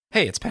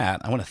Hey, it's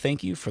Pat. I want to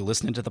thank you for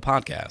listening to the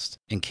podcast.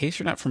 In case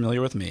you're not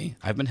familiar with me,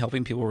 I've been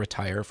helping people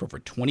retire for over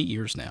 20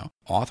 years now,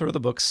 author of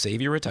the book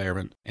Save Your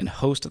Retirement and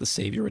host of the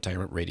Save Your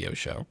Retirement radio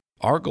show.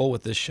 Our goal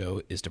with this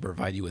show is to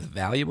provide you with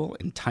valuable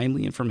and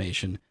timely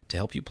information to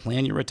help you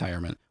plan your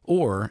retirement,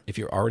 or if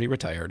you're already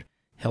retired,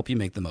 help you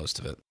make the most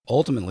of it.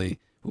 Ultimately,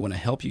 we want to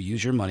help you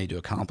use your money to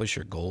accomplish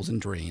your goals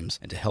and dreams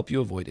and to help you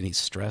avoid any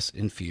stress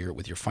and fear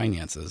with your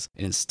finances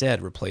and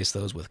instead replace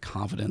those with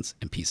confidence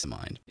and peace of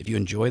mind. If you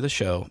enjoy the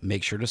show,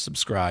 make sure to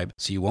subscribe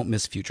so you won't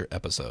miss future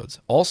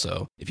episodes.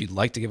 Also, if you'd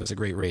like to give us a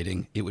great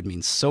rating, it would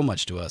mean so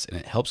much to us and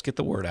it helps get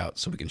the word out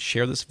so we can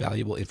share this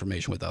valuable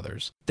information with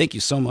others. Thank you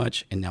so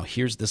much, and now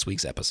here's this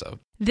week's episode.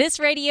 This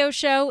radio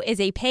show is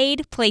a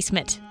paid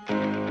placement.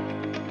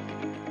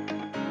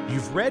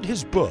 You've read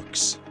his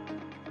books.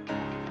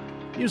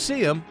 You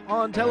see him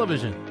on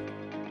television.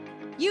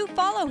 You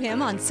follow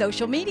him on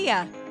social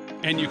media.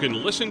 And you can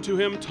listen to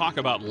him talk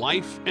about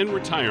life and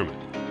retirement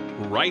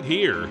right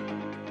here,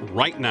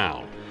 right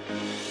now.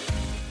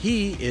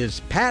 He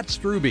is Pat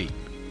Strube,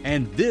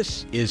 and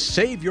this is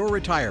Save Your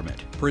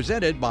Retirement,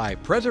 presented by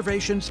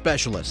Preservation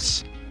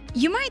Specialists.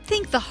 You might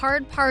think the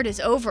hard part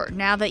is over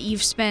now that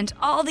you've spent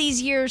all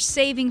these years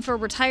saving for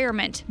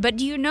retirement, but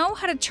do you know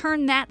how to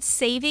turn that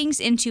savings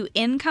into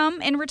income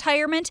in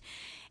retirement?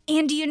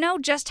 And do you know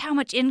just how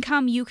much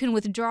income you can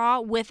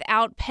withdraw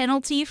without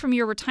penalty from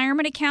your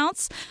retirement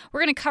accounts? We're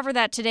going to cover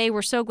that today.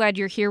 We're so glad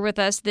you're here with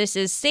us. This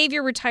is Save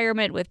Your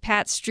Retirement with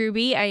Pat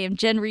Strube. I am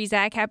Jen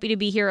Rezac, happy to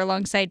be here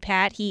alongside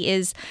Pat. He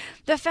is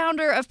the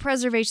founder of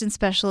Preservation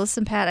Specialists.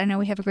 And Pat, I know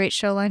we have a great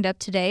show lined up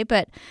today,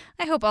 but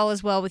I hope all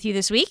is well with you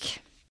this week.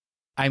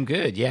 I'm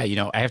good. Yeah,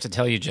 I have to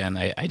tell you, Jen,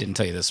 I didn't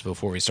tell you this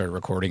before we started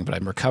recording, but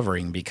I'm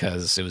recovering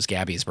because it was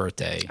Gabby's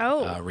birthday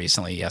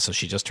recently. Yeah, so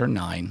she just turned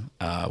 9,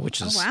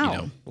 which is,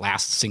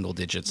 last single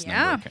digits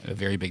number, a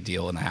very big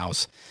deal in the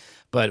house.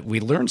 But we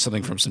learned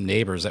something from some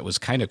neighbors that was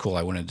kind of cool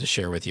I wanted to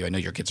share with you. I know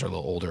your kids are a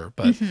little older,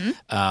 but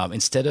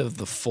instead of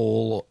the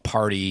full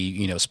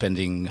party,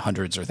 spending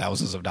hundreds or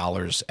thousands of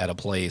dollars at a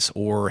place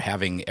or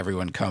having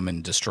everyone come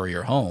and destroy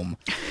your home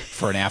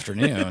for an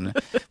afternoon,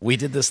 we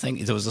did this thing.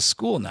 It was a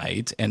school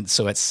night. And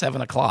so at 7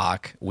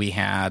 o'clock, we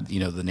had,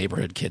 the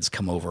neighborhood kids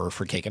come over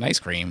for cake and ice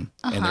cream.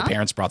 And their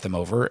parents brought them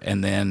over.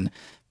 And then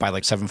by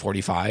like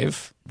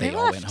 7:45, they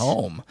all went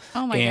home.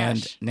 Oh my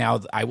gosh. Now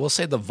I will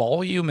say the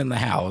volume in the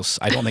house,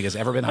 I don't think has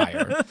ever been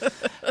higher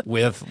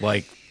with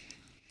like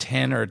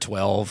 10 or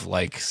 12,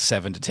 like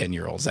 7 to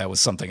 10-year-olds. That was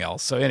something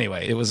else. So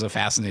anyway, it was a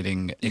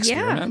fascinating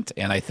experiment.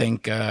 And I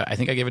think I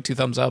gave it 2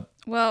 thumbs up.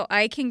 Well,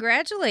 I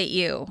congratulate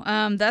you.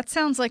 That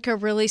sounds like a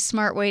really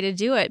smart way to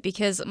do it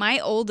because my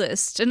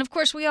oldest, and of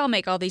course we all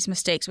make all these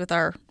mistakes with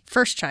our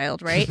first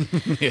child, right?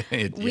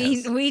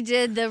 We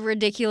did the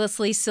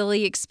ridiculously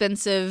silly,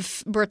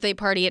 expensive birthday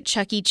party at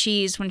Chuck E.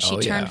 Cheese when she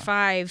turned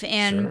 5.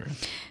 And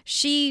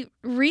she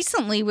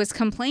recently was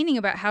complaining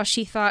about how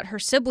she thought her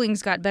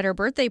siblings got better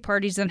birthday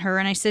parties than her.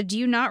 And I said, do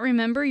you not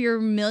remember your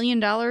 $1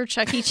 million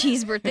Chuck E.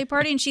 Cheese birthday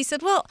party? And she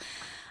said, well,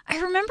 I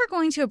remember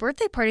going to a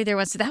birthday party there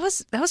once. That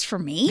was for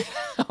me.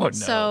 Oh, no.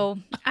 So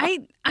I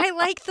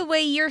like the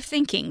way you're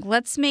thinking.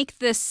 Let's make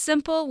this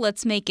simple.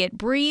 Let's make it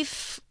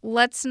brief.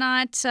 Let's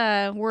not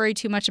worry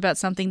too much about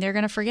something they're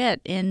going to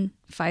forget in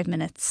 5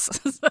 minutes.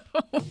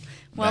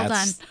 Well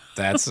done.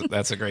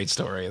 That's a great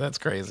story. That's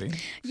crazy.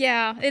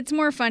 Yeah, it's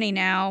more funny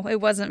now. It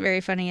wasn't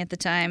very funny at the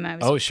time. I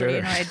was pretty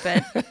annoyed,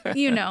 but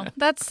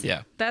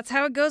that's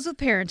how it goes with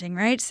parenting,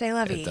 right? Say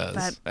la vie. It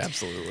does.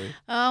 Absolutely.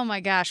 Oh my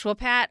gosh. Well,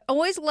 Pat,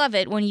 always love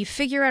it when you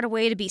figure out a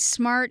way to be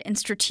smart and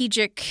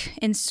strategic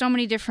in so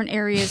many different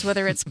areas,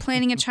 whether it's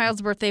planning a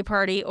child's birthday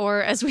party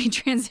or as we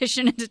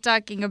transition into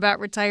talking about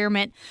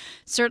retirement,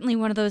 certainly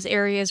one of those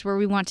areas where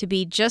we want to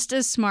be just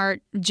as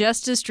smart,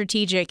 just as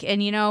strategic.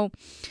 And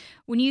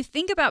when you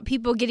think about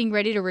people getting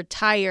ready to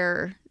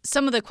retire,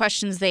 some of the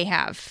questions they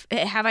have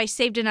I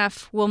saved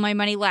enough? Will my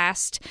money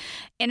last?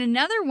 And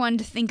another one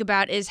to think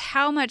about is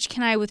how much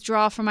can I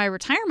withdraw from my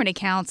retirement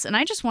accounts? And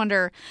I just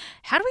wonder,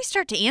 how do we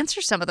start to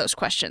answer some of those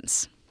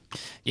questions?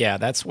 Yeah,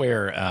 that's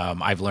where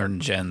I've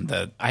learned, Jen,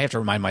 that I have to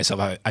remind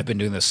myself I've been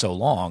doing this so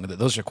long that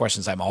those are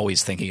questions I'm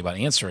always thinking about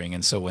answering.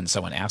 And so when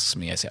someone asks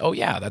me, I say, oh,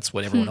 yeah, that's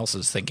what everyone else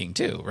is thinking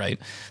too, right?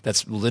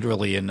 That's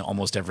literally in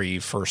almost every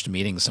first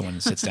meeting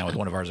someone sits down with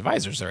one of our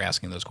advisors, they're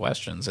asking those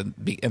questions. And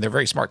they're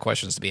very smart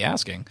questions to be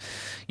asking.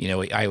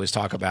 I always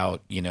talk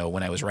about,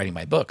 when I was writing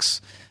my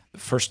books,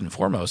 first and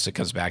foremost, it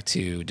comes back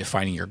to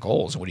defining your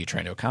goals. What are you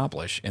trying to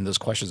accomplish? And those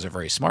questions are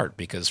very smart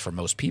because for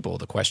most people,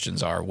 the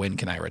questions are, when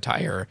can I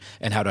retire?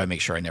 And how do I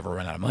make sure I never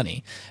run out of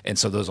money? And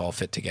so those all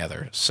fit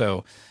together.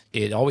 So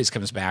it always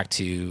comes back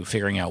to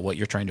figuring out what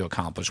you're trying to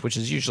accomplish, which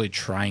is usually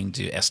trying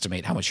to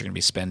estimate how much you're going to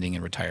be spending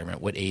in retirement,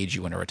 what age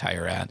you want to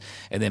retire at,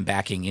 and then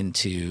backing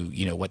into,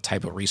 what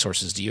type of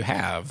resources do you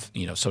have,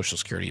 Social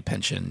Security,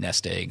 pension,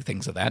 nest egg,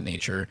 things of that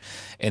nature,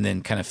 and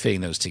then kind of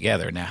fitting those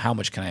together. Now, how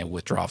much can I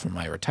withdraw from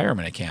my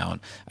retirement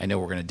account? I know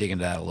we're going to dig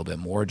into that a little bit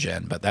more,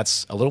 Jen, but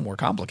that's a little more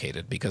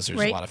complicated because there's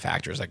a lot of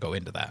factors that go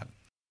into that.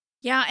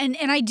 Yeah,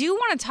 and I do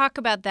want to talk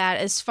about that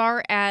as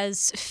far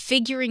as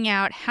figuring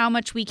out how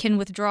much we can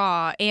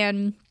withdraw.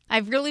 And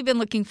I've really been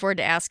looking forward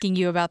to asking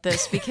you about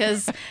this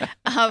because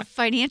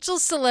financial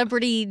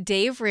celebrity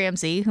Dave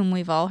Ramsey, whom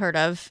we've all heard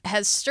of,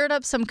 has stirred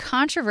up some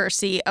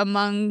controversy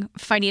among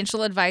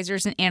financial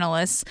advisors and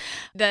analysts.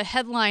 The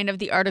headline of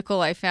the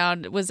article I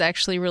found was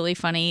actually really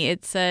funny.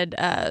 It said,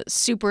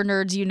 "Super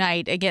Nerds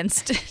Unite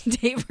Against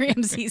Dave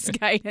Ramsey's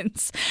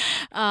Guidance."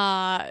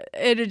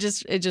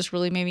 It just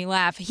really made me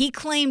laugh. He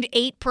claimed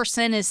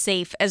 8% is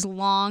safe as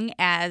long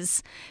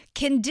as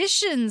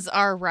conditions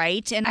are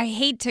right. And I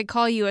hate to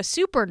call you a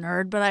super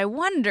nerd, but I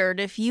wondered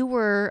if you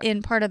were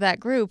in part of that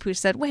group who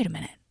said, wait a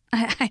minute,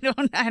 I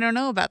don't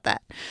know about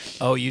that.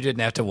 Oh, you didn't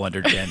have to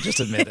wonder, Jen.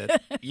 Just admit it.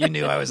 You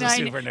knew I was a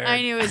super nerd.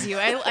 I knew it was you.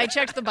 I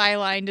checked the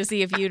byline to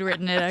see if you'd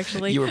written it,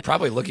 actually. You were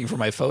probably looking for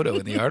my photo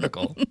in the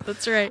article.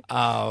 That's right.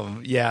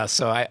 Yeah,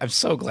 so I'm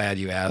so glad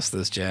you asked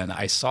this, Jen.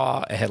 I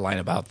saw a headline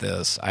about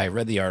this. I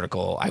read the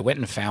article. I went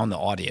and found the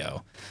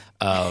audio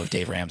of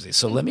Dave Ramsey.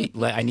 So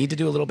I need to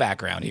do a little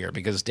background here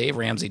because Dave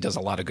Ramsey does a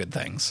lot of good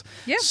things.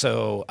 Yeah.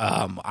 So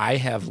I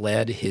have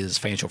led his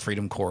financial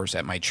freedom course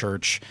at my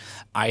church.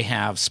 I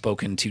have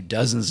spoken to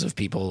dozens of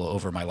people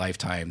over my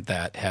lifetime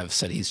that have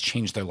said he's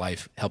changed their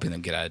life, helping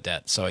them get out of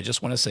debt. So I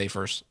just want to say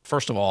first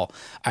of all,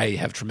 I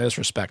have tremendous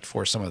respect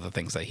for some of the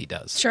things that he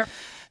does. Sure.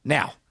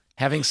 Now,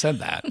 having said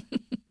that,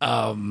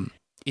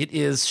 it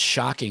is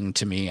shocking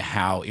to me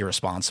how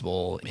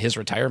irresponsible his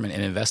retirement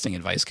and investing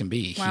advice can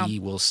be. Wow. He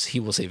will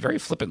say very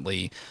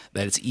flippantly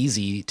that it's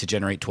easy to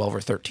generate 12 or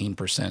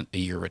 13% a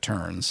year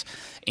returns.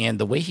 And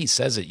the way he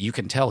says it, you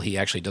can tell he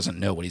actually doesn't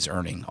know what he's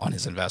earning on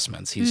his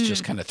investments. He's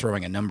just kind of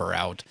throwing a number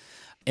out.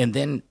 And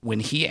then when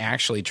he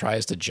actually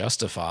tries to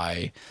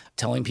justify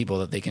telling people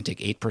that they can take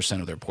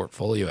 8% of their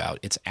portfolio out,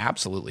 it's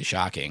absolutely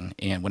shocking.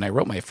 And when I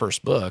wrote my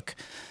first book,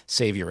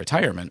 Save Your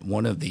Retirement,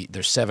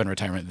 there's 7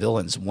 retirement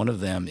villains. One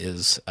of them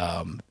is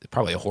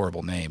probably a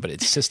horrible name, but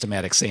it's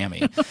Systematic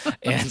Sammy.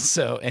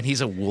 and he's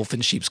a wolf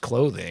in sheep's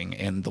clothing.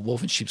 And the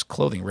wolf in sheep's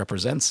clothing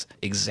represents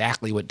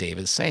exactly what Dave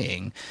is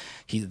saying.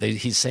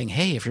 He's saying,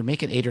 hey, if you're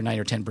making 8 or 9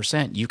 or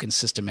 10%, you can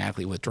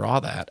systematically withdraw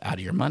that out of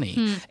your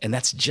money. And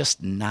that's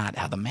just not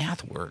how the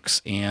math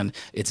works. And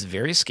it's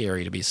very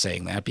scary to be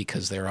saying that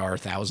because there are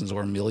thousands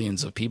or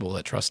millions of people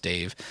that trust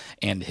Dave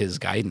and his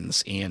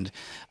guidance. And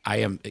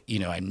I'm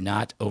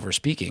not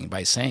overspeaking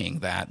by saying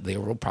that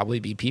there will probably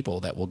be people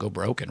that will go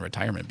broke in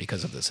retirement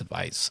because of this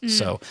advice.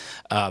 So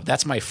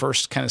that's my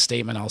first kind of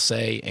statement I'll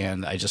say.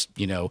 And I just,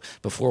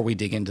 before we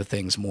dig into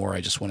things more, I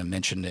just want to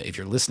mention that if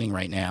you're listening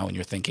right now and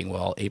you're thinking,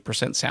 well,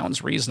 8%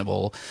 sounds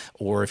reasonable,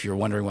 or if you're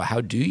wondering, well, how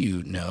do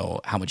you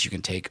know how much you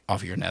can take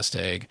off your nest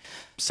egg?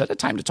 Set a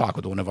time to talk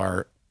with one of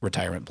our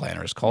retirement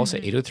planners. Call us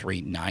at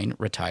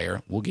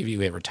 803-9-RETIRE. We'll give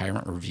you a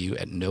retirement review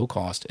at no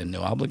cost and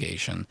no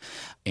obligation.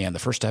 And the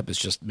first step is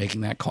just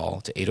making that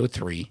call to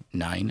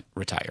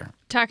 803-9-RETIRE.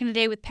 Talking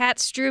today with Pat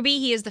Strube.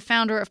 He is the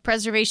founder of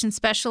Preservation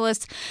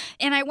Specialists.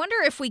 And I wonder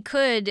if we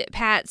could,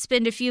 Pat,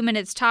 spend a few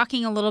minutes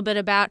talking a little bit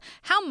about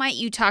how might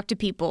you talk to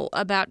people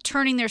about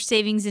turning their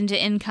savings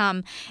into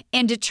income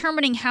and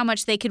determining how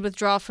much they could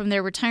withdraw from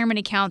their retirement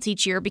accounts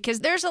each year,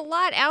 because there's a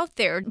lot out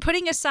there.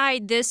 Putting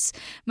aside this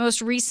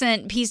most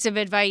recent piece of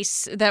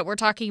advice that we're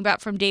talking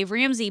about from Dave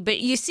Ramsey,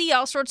 but you see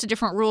all sorts of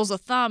different rules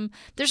of thumb.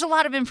 There's a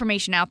lot of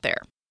information out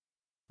there.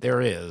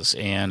 There is,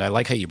 and I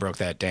like how you broke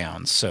that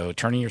down. So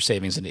turning your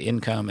savings into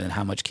income and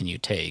how much can you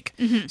take.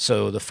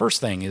 So the first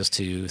thing is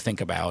to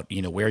think about,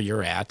 where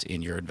you're at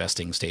in your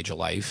investing stage of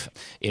life.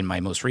 In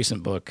my most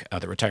recent book,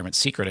 The Retirement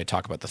Secret, I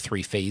talk about the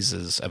 3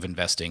 phases of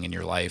investing in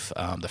your life.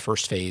 The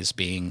first phase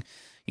being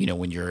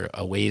when you're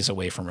a ways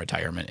away from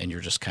retirement and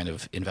you're just kind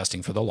of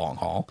investing for the long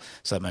haul.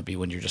 So that might be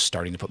when you're just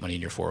starting to put money in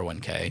your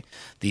 401k.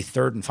 The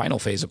third and final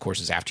phase, of course,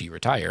 is after you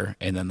retire.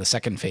 And then the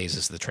second phase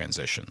is the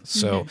transition.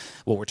 So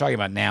what we're talking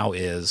about now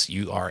is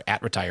you are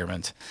at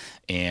retirement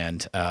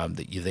and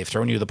they've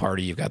thrown you the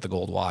party. You've got the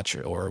gold watch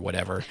or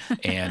whatever.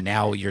 And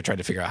now you're trying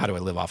to figure out, how do I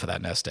live off of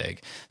that nest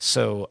egg?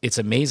 So it's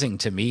amazing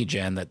to me,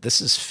 Jen, that this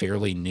is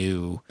fairly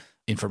new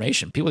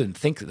information. People didn't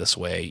think this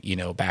way,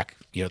 back,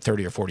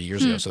 30 or 40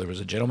 years ago. So there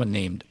was a gentleman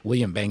named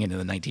William Bengen in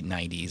the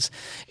 1990s,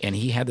 and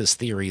he had this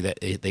theory that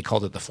they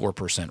called it the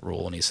 4%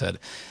 rule. And he said,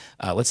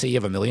 let's say you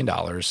have $1 million,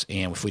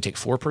 and if we take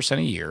 4%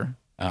 a year,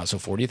 so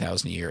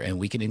 $40,000 a year, and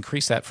we can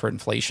increase that for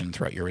inflation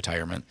throughout your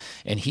retirement.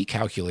 And he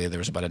calculated there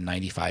was about a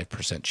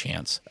 95%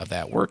 chance of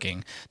that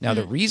working. Now,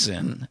 the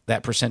reason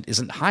that percent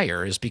isn't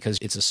higher is because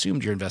it's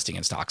assumed you're investing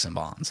in stocks and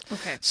bonds.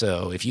 Okay.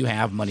 So if you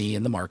have money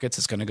in the markets,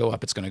 it's going to go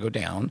up, it's going to go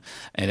down.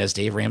 And as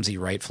Dave Ramsey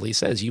rightfully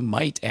says, you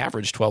might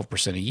average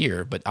 12% a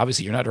year, but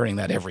obviously you're not earning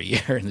that every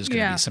year, and there's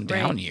going to be some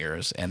down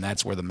years, and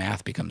that's where the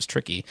math becomes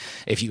tricky.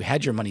 If you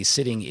had your money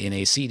sitting in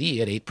a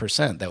CD at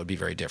 8%, that would be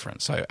very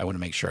different. So I want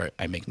to make sure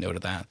I make note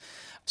of that.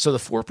 So the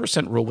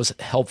 4% rule was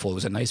helpful. It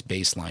was a nice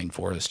baseline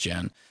for us,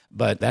 Jen.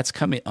 But that's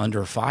come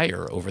under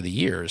fire over the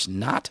years,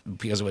 not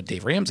because of what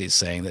Dave Ramsey is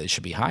saying that it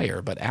should be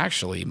higher, but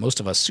actually most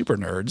of us super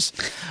nerds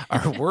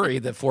are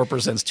worried that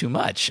 4% is too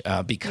much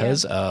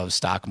because of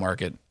stock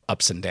market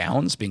ups and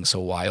downs being so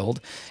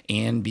wild,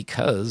 and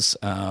because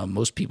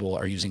most people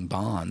are using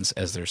bonds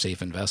as their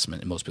safe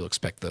investment, and most people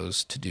expect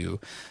those to do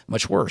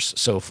much worse.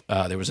 So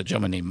there was a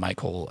gentleman named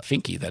Michael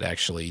Finke that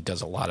actually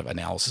does a lot of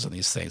analysis on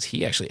these things.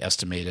 He actually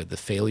estimated the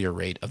failure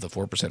rate of the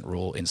 4%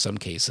 rule in some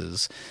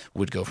cases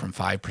would go from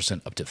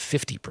 5% up to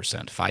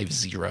 50%,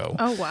 50.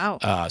 Oh,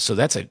 wow. So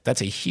that's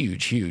a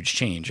huge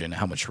change in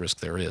how much risk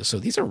there is. So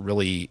these are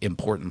really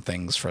important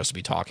things for us to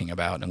be talking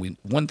about. And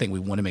one thing we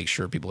want to make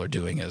sure people are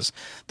doing is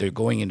they're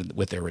going in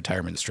with their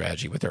retirement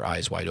strategy with their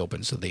eyes wide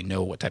open so they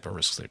know what type of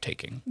risks they're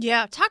taking.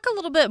 Yeah. Talk a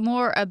little bit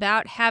more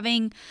about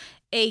having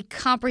a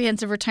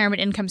comprehensive retirement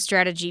income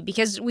strategy,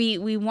 because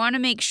we want to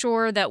make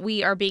sure that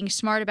we are being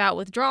smart about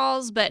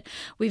withdrawals, but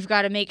we've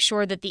got to make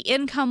sure that the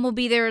income will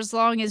be there as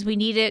long as we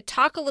need it.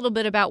 Talk a little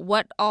bit about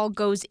what all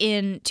goes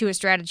into a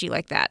strategy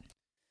like that.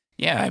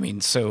 Yeah, I mean,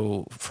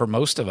 so for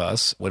most of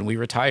us, when we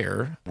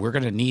retire, we're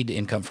going to need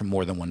income from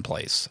more than one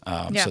place.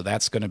 So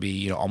that's going to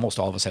be, almost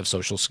all of us have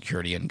Social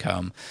Security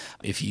income.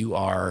 If you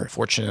are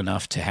fortunate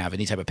enough to have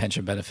any type of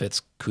pension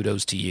benefits,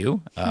 kudos to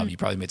you. You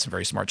probably made some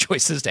very smart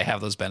choices to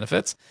have those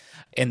benefits.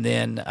 And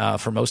then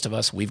for most of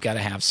us, we've got to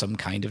have some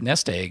kind of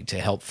nest egg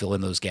to help fill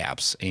in those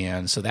gaps.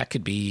 And so that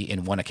could be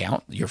in one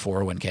account, your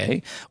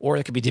 401k, or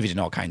it could be divided in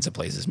all kinds of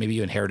places. Maybe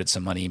you inherited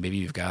some money. Maybe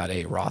you've got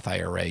a Roth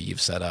IRA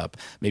you've set up.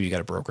 Maybe you've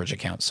got a brokerage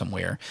account somewhere.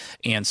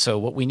 And so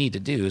what we need to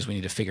do is we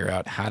need to figure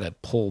out how to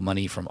pull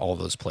money from all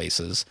those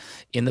places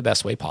in the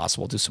best way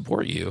possible to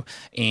support you.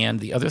 And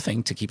the other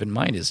thing to keep in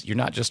mind is you're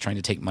not just trying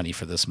to take money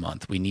for this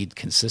month. We need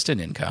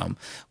consistent income.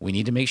 We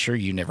need to make sure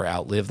you never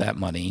outlive that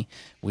money.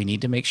 We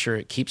need to make sure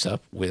it keeps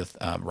up with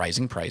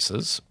rising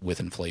prices, with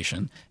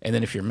inflation. And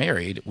then if you're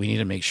married, we need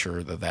to make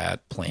sure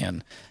that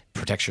plan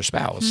protects your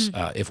spouse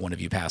if one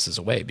of you passes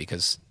away,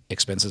 because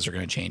expenses are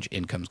going to change,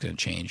 income's going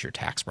to change, your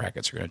tax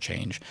brackets are going to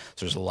change.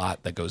 So there's a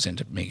lot that goes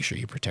into making sure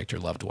you protect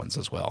your loved ones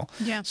as well.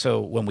 Yeah.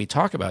 So when we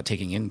talk about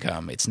taking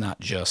income, it's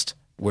not just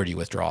where do you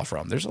withdraw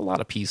from? There's a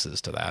lot of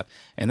pieces to that.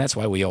 And that's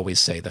why we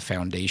always say the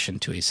foundation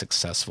to a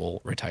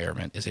successful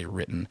retirement is a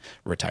written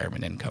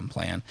retirement income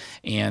plan.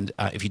 And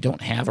if you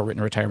don't have a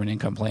written retirement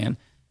income plan,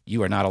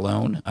 you are not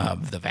alone.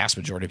 The vast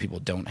majority of people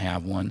don't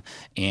have one.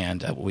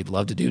 And what we'd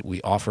love to do, we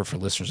offer for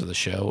listeners of the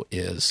show,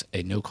 is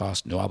a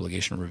no-cost,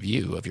 no-obligation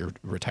review of your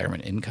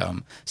retirement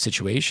income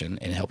situation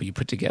and help you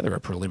put together a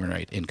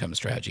preliminary income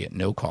strategy at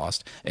no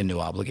cost and no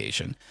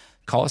obligation.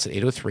 Call us at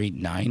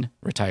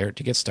 803-9-RETIRE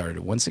to get started.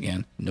 Once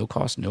again, no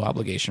cost, no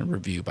obligation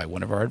review by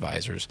one of our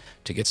advisors.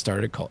 To get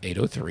started, call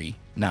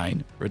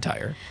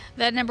 803-9-RETIRE.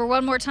 That number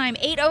one more time,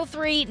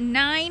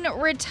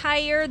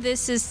 803-9-RETIRE.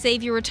 This is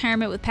Save Your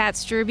Retirement with Pat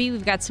Strube.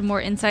 We've got some more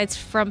insights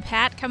from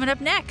Pat coming up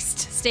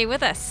next. Stay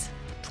with us.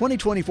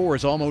 2024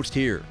 is almost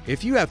here.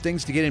 If you have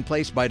things to get in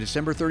place by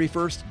December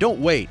 31st, don't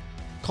wait.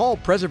 Call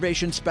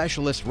Preservation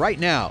Specialists right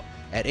now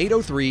at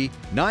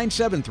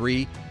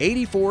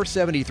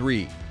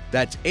 803-973-8473.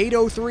 That's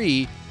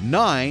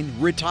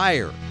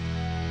 803-9-RETIRE.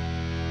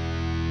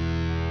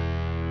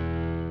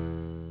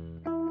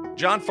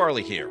 John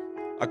Farley here.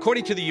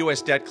 According to the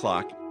U.S. debt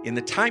clock, in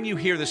the time you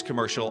hear this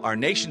commercial, our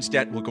nation's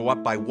debt will go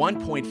up by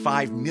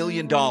 $1.5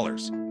 million.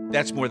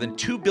 That's more than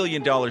 $2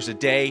 billion a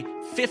day,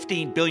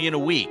 $15 billion a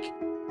week.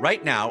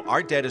 Right now,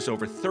 our debt is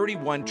over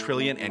 $31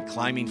 trillion and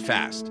climbing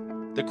fast.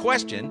 The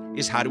question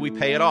is, how do we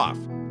pay it off?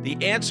 The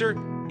answer,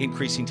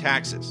 increasing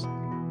taxes.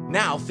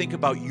 Now think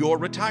about your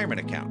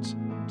retirement accounts.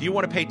 Do you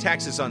want to pay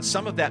taxes on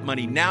some of that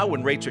money now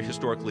when rates are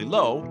historically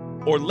low,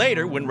 or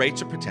later when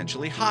rates are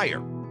potentially higher?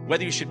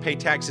 Whether you should pay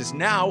taxes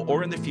now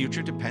or in the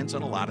future depends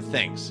on a lot of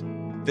things.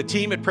 The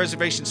team at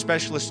Preservation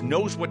Specialists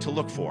knows what to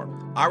look for.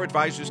 Our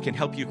advisors can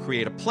help you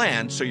create a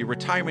plan so your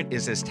retirement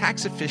is as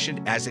tax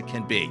efficient as it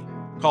can be.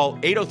 Call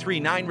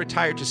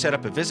 803-9-RETIRE to set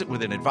up a visit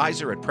with an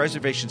advisor at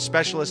Preservation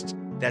Specialists.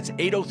 That's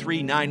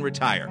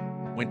 803-9-RETIRE.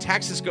 When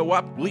taxes go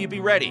up, will you be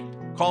ready?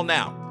 Call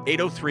now,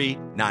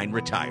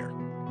 803-9-RETIRE.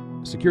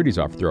 Securities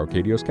offered through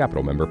Arcadios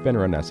Capital, member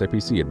FINRA and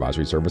SIPC.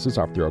 Advisory services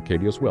offered through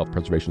Arcadios Wealth.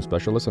 Preservation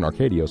Specialists and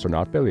Arcadios are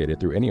not affiliated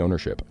through any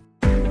ownership.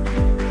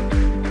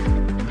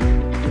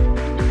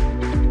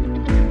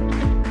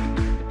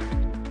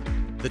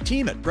 The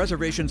team at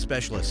Preservation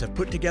Specialists have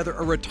put together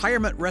a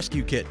retirement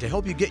rescue kit to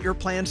help you get your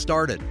plan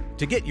started.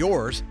 To get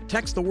yours,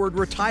 text the word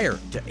RETIRE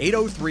to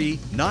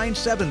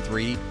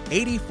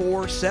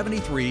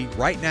 803-973-8473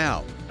 right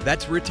now.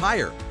 That's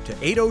RETIRE to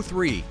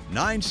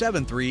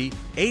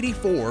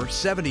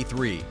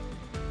 803-973-8473.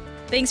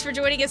 Thanks for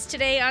joining us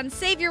today on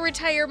Save Your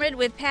Retirement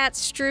with Pat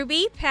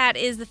Strube. Pat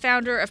is the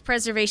founder of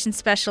Preservation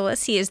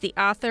Specialists. He is the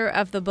author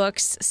of the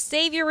books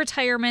Save Your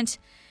Retirement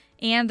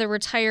and The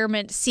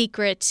Retirement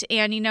Secret.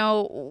 And,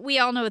 we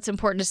all know it's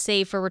important to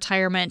save for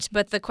retirement,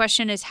 but the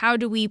question is, how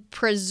do we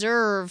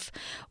preserve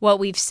what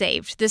we've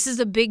saved? This is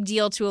a big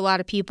deal to a lot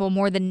of people.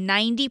 More than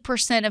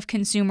 90% of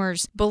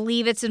consumers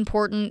believe it's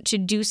important to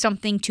do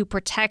something to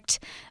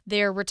protect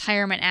their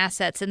retirement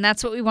assets. And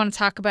that's what we want to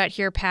talk about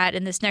here, Pat,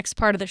 in this next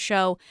part of the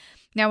show.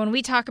 Now, when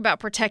we talk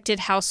about protected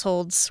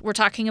households, we're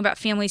talking about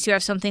families who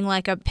have something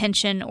like a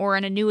pension or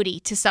an annuity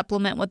to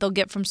supplement what they'll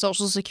get from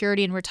Social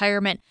Security and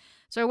retirement.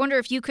 So I wonder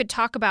if you could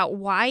talk about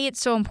why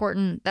it's so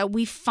important that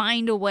we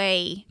find a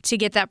way to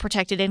get that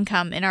protected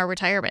income in our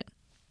retirement.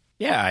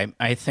 Yeah,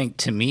 I think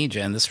to me,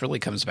 Jen, this really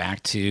comes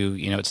back to,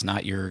 it's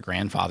not your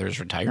grandfather's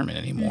retirement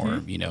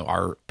anymore.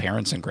 Our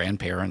parents and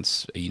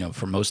grandparents,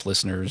 for most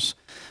listeners,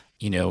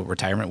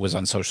 retirement was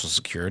on Social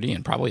Security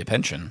and probably a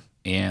pension.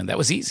 And that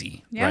was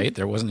easy, right?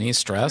 There wasn't any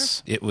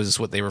stress. Sure. It was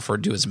what they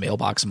referred to as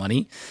mailbox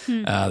money.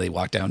 They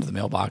walked down to the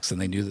mailbox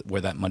and they knew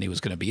where that money was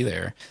going to be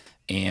there.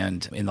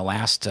 And in the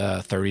last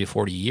 30 to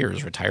 40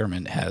 years,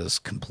 retirement has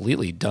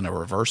completely done a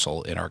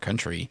reversal in our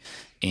country.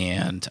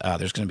 And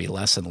there's going to be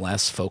less and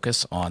less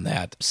focus on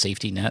that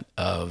safety net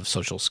of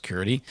Social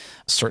Security.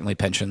 Certainly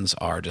pensions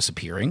are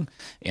disappearing,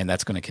 and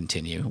that's going to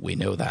continue. We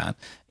know that.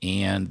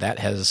 And that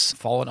has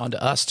fallen onto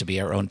us to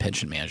be our own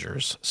pension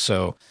managers.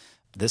 So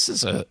this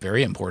is a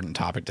very important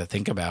topic to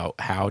think about.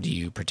 How do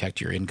you protect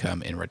your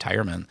income in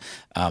retirement?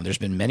 There's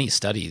been many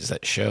studies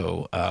that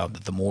show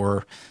that the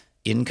more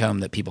income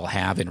that people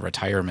have in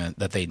retirement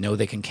that they know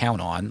they can count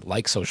on,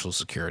 like Social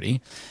Security,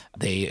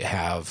 they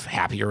have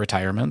happier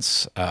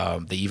retirements.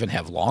 They even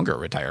have longer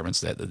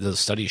retirements. That the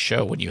studies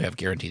show when you have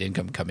guaranteed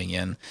income coming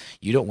in,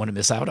 you don't want to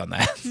miss out on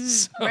that.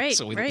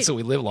 So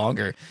we live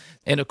longer.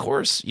 And of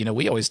course,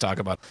 we always talk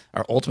about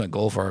our ultimate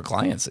goal for our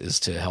clients is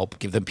to help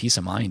give them peace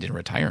of mind in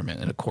retirement.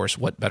 And of course,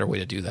 what better way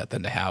to do that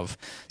than to have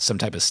some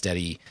type of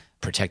steady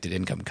protected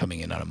income coming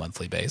in on a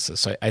monthly basis.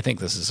 So I think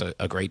this is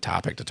a great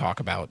topic to talk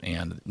about.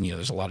 And,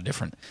 there's a lot of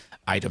different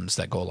items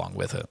that go along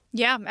with it.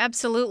 Yeah,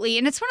 absolutely.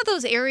 And it's one of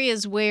those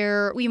areas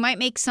where we might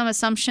make some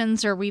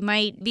assumptions or we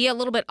might be a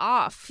little bit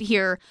off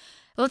here.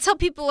 Let's help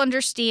people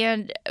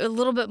understand a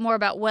little bit more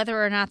about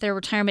whether or not their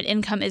retirement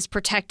income is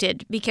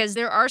protected, because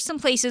there are some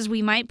places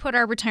we might put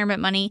our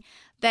retirement money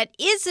that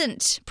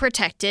isn't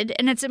protected,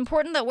 and it's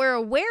important that we're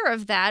aware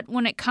of that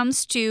when it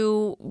comes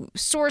to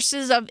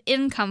sources of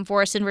income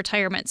for us in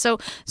retirement. So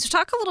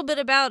talk a little bit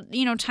about,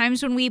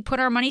 times when we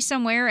put our money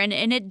somewhere and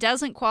it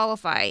doesn't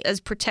qualify as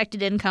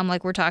protected income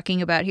like we're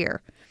talking about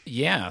here.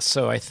 Yeah,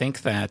 so I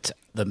think that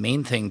the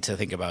main thing to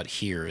think about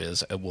here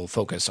is we'll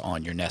focus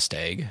on your nest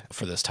egg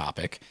for this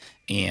topic.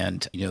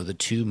 And, the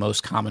two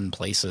most common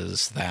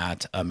places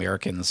that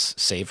Americans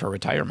save for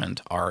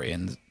retirement are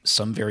in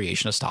some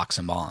variation of stocks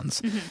and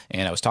bonds. Mm-hmm.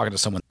 And I was talking to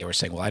someone, they were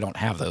saying, well, I don't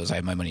have those. I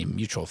have my money in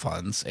mutual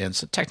funds. And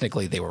so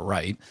technically they were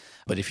right.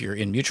 But if you're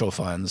in mutual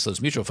funds,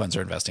 those mutual funds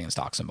are investing in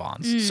stocks and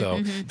bonds.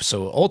 Mm-hmm.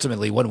 So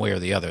ultimately, one way or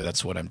the other,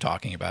 that's what I'm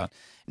talking about.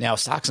 Now,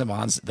 stocks and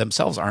bonds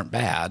themselves aren't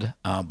bad,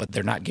 but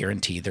they're not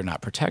guaranteed. They're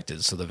not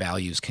protected. So the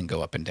values can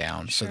go up and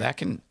down. Sure. So that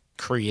can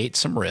create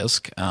some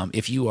risk.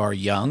 If you are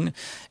young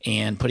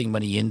and putting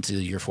money into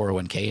your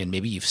 401k and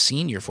maybe you've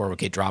seen your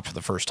 401k drop for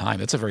the first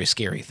time, it's a very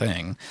scary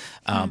thing.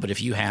 But if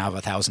you have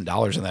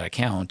 $1,000 in that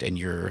account and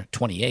you're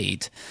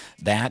 28,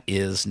 that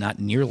is not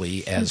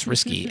nearly as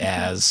risky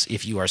as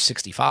if you are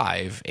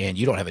 65 and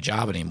you don't have a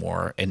job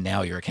anymore and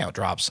now your account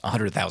drops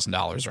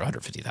 $100,000 or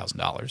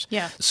 $150,000.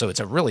 Yeah. So it's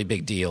a really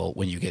big deal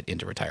when you get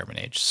into retirement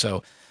age.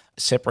 So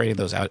separating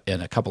those out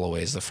in a couple of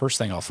ways. The first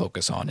thing I'll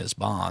focus on is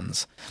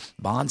bonds.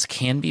 Bonds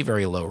can be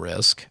very low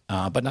risk,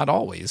 but not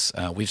always.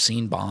 We've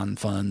seen bond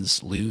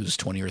funds lose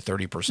 20 or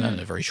 30% in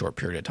a very short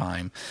period of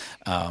time.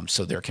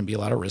 So there can be a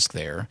lot of risk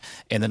there.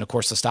 And then, of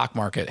course, the stock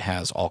market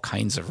has all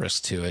kinds of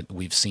risk to it.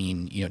 We've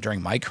seen,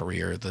 during my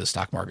career, the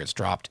stock market's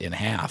dropped in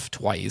half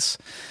twice.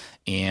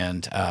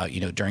 And,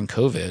 during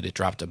COVID, it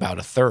dropped about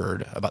a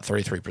third, about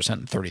 33%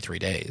 in 33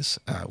 days,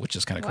 which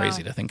is kind of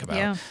crazy to think about.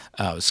 Yeah.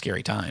 It was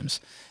scary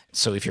times.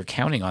 So if you're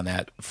counting on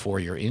that for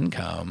your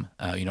income,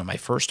 my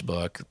first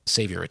book,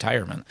 Save Your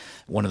Retirement,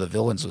 one of the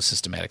villains was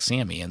Systematic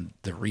Sammy. And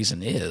the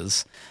reason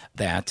is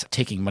that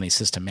taking money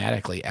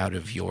systematically out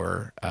of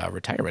your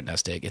retirement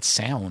nest egg, it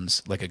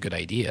sounds like a good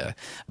idea.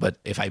 But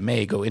if I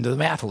may go into the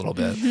math a little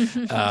bit,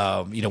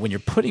 when you're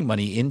putting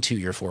money into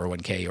your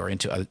 401k or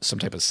into some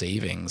type of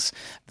savings,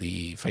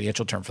 the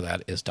financial term for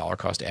that is dollar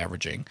cost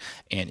averaging.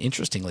 And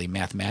interestingly,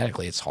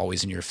 mathematically, it's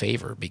always in your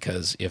favor,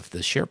 because if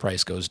the share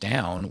price goes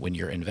down when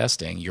you're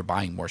investing, you're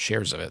buying more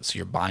shares of it. So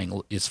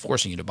it's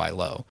forcing you to buy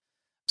low.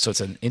 So it's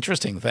an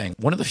interesting thing.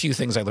 One of the few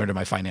things I learned in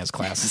my finance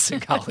classes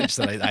in college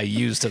that I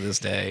use to this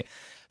day.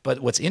 But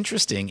what's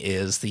interesting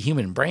is the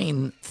human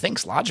brain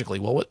thinks logically,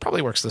 well, it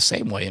probably works the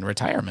same way in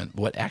retirement.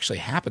 What actually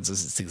happens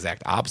is it's the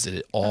exact opposite.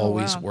 It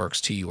always works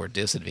to your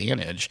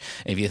disadvantage.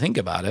 And if you think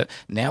about it,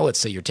 now let's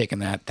say you're taking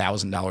that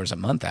 $1,000 a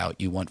month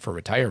out you want for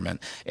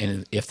retirement.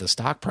 And if the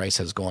stock price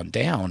has gone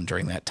down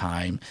during that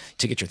time,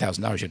 to get your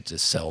 $1,000, you have to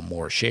sell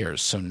more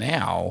shares. So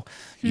now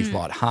you've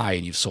bought high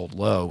and you've sold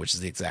low, which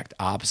is the exact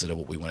opposite of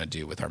what we want to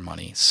do with our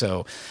money.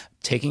 So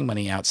taking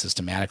money out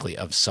systematically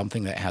of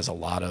something that has a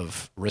lot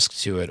of risk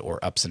to it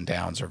or ups and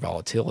downs or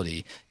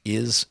volatility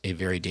is a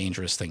very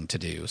dangerous thing to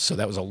do. So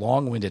that was a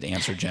long-winded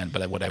answer, Jen,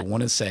 but what I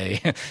want to say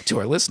to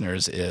our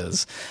listeners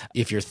is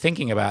if you're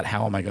thinking about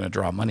how am I going to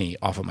draw money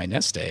off of my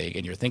nest egg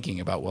and you're thinking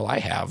about, well, I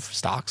have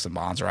stocks and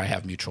bonds or I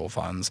have mutual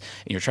funds,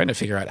 and you're trying to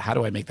figure out how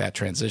do I make that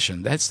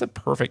transition, that's the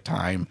perfect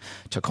time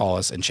to call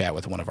us and chat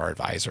with one of our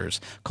advisors.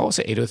 Call us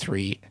at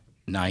 803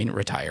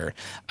 803-9-RETIRE.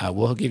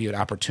 We'll give you an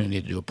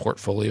opportunity to do a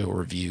portfolio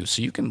review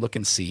so you can look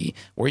and see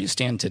where you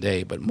stand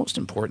today. But most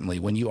importantly,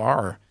 when you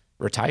are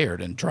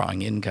retired and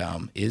drawing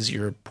income, is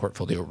your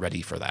portfolio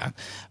ready for that?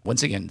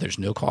 Once again, there's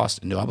no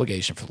cost, no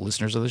obligation for the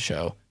listeners of the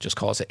show. Just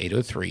call us at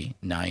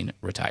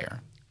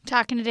 803-9-RETIRE.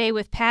 Talking today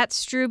with Pat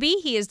Struby.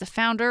 He is the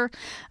founder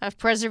of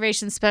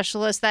Preservation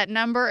Specialist. That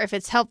number, if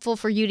it's helpful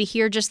for you to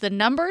hear just the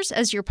numbers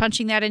as you're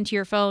punching that into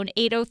your phone,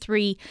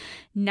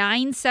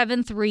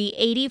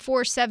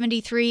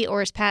 803-973-8473,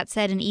 or as Pat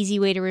said, an easy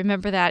way to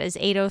remember that is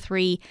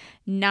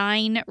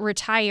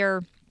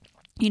 803-9-RETIRE.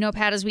 You know,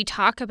 Pat, as we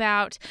talk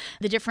about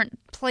the different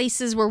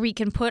places where we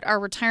can put our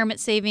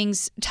retirement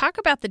savings, talk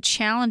about the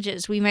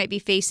challenges we might be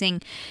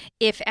facing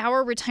if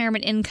our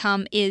retirement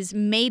income is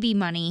maybe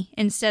money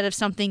instead of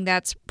something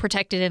that's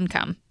protected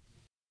income.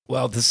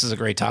 Well, this is a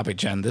great topic,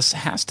 Jen. This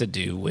has to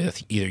do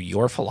with either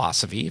your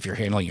philosophy, if you're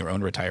handling your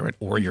own retirement,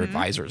 or your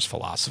advisor's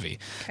philosophy,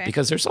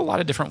 because there's a lot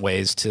of different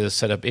ways to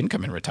set up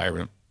income in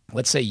retirement.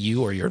 Let's say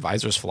you or your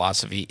advisor's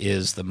philosophy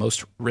is the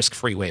most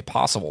risk-free way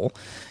possible,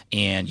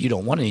 and you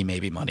don't want any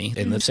maybe money,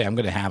 and let's say I'm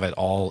going to have it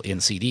all in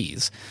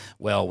CDs.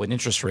 Well, when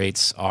interest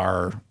rates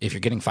are, if you're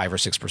getting 5 or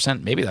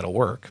 6%, maybe that'll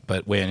work.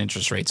 But when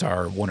interest rates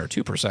are 1 or 2%,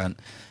 it's going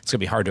to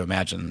be hard to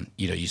imagine,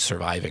 you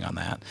surviving on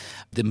that.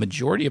 The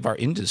majority of our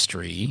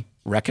industry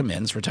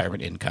recommends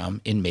retirement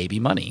income in maybe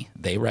money.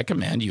 They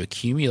recommend you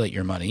accumulate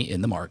your money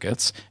in the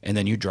markets, and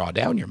then you draw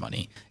down your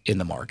money in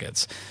the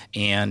markets.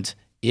 And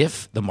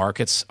if the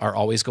markets are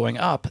always going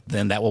up,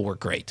 then that will work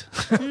great.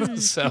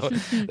 So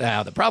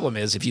now the problem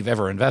is if you've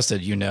ever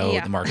invested,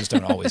 the markets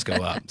don't always go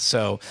up.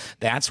 So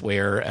that's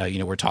where,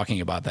 we're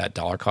talking about that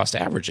dollar cost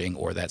averaging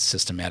or that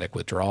systematic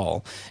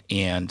withdrawal.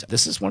 And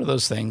this is one of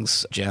those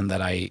things, Jen,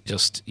 that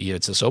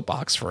it's a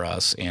soapbox for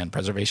us, and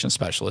Preservation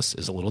Specialist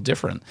is a little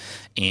different.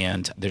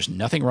 And there's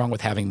nothing wrong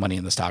with having money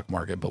in the stock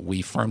market, but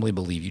we firmly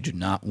believe you do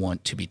not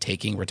want to be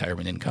taking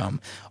retirement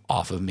income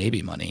off of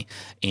maybe money.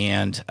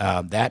 And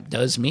that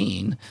does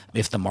mean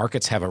if the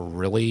markets have a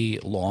really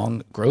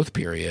long growth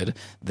period,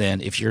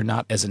 then if you're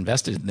not as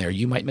invested in there,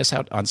 you might miss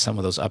out on some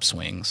of those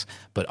upswings.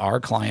 But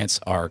our clients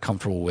are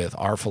comfortable with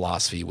our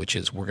philosophy, which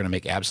is we're going to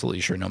make absolutely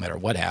sure no matter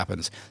what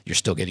happens, you're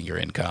still getting your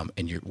income,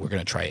 and we're going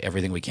to try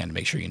everything we can to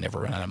make sure you never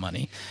run out of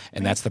money.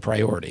 And that's the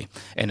priority.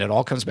 And it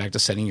all comes back to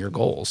setting your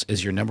goals.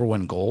 Is your number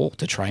one goal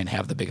to try and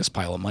have the biggest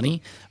pile of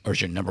money, or is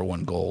your number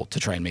one goal to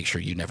try and make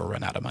sure you never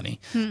run out of money?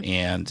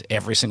 And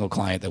every single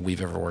client that we've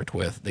ever worked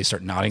with, they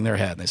start nodding their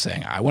head and they're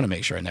saying, I want to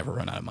make sure I never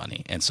run out of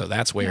money. And so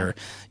that's where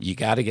you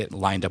got to get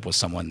lined up with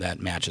someone that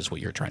matches what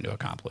you're trying to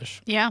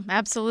accomplish. Yeah,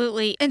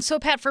 absolutely. And so,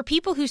 Pat, for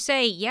people who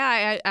say,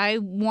 I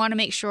want to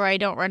make sure I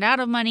don't run out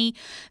of money,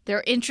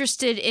 they're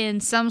interested in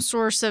some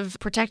source of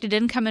protected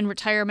income in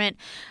retirement,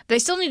 they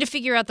still need to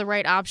figure out the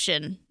right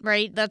option,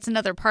 right? That's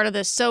another part of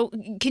this. So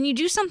can you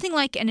do something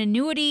like an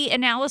annuity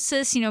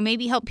analysis,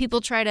 maybe help people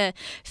try to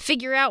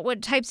figure out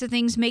what types of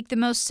things make the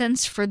most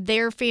sense for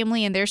their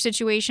family and their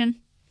situation?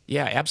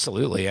 Yeah,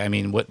 absolutely. I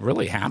mean, what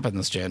really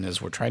happens, Jen, is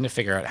we're trying to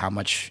figure out how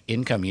much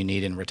income you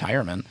need in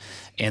retirement,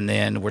 and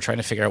then we're trying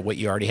to figure out what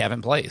you already have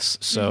in place.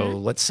 So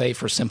let's say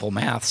for simple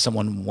math,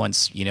 someone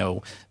wants,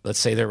 let's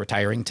say they're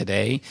retiring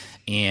today,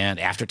 and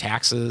after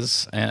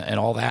taxes and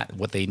all that,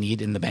 what they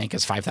need in the bank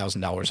is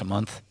 $5,000 a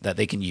month that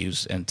they can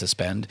use and to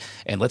spend.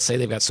 And let's say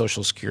they've got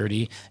Social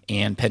Security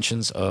and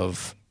pensions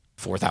of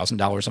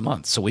 $4,000 a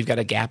month. So we've got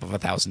a gap of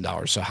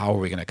 $1,000. So how are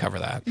we going to cover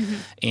that?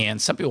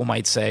 And some people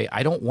might say,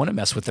 I don't want to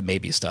mess with the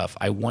maybe stuff.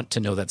 I want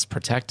to know that's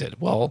protected.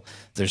 Well,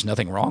 there's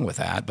nothing wrong with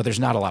that, but there's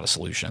not a lot of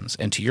solutions.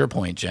 And to your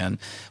point, Jen,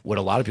 what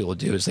a lot of people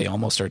do is they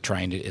almost are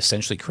trying to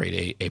essentially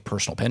create a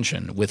personal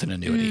pension with an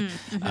annuity.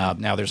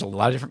 Now, there's a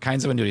lot of different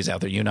kinds of annuities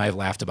out there. You and I have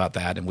laughed about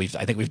that, and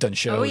I think we've done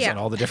shows on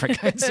all the different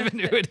kinds of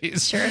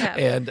annuities. Sure have.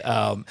 And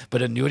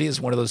but annuity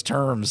is one of those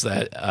terms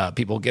that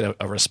people get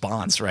a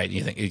response, right? And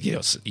you think,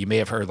 you may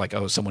have heard like,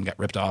 someone got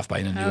ripped off by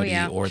an annuity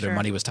or their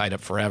money was tied up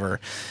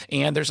forever.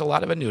 And there's a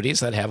lot of annuities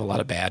that have a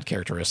lot of bad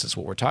characteristics.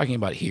 What we're talking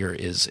about here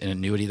is an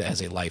annuity that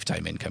has a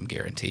lifetime income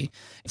guarantee.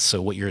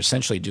 So what you're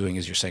essentially doing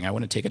is you're saying, I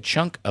want to take a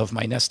chunk of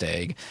my nest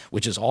egg,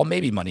 which is all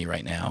maybe money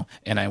right now,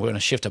 and I want to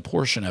shift a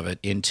portion of it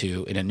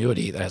into an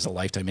annuity that has a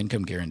lifetime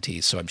income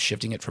guarantee. So I'm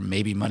shifting it from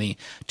maybe money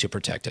to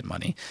protected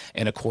money.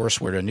 And of course,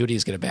 where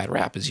annuities get a bad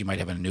rap is you might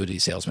have an annuity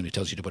salesman who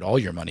tells you to put all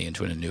your money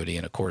into an annuity.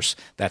 And of course,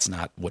 that's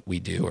not what we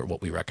do or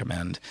what we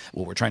recommend.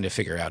 What we're trying to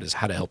figure out is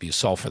how to help you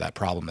solve for that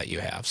problem that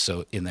you have.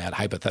 So in that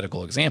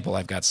hypothetical example,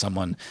 I've got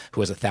someone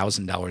who has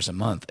 $1,000 a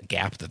month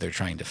gap that they're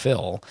trying to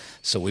fill.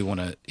 So we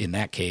want to, in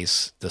that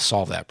case, to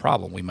solve that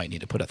problem, we might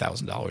need to put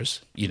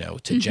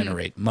 $1,000, to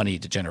generate money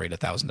to generate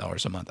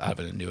 $1,000 a month out of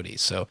an annuity.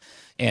 So,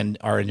 and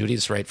are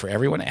annuities right for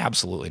everyone?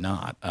 Absolutely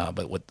not.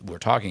 But what we're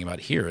talking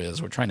about here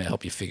is we're trying to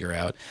help you figure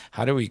out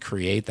how do we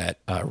create that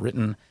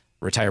written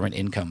retirement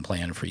income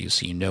plan for you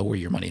so you know where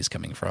your money is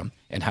coming from?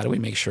 And how do we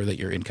make sure that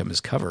your income is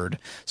covered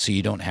so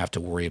you don't have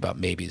to worry about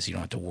maybes, you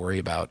don't have to worry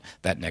about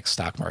that next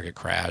stock market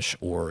crash,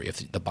 or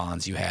if the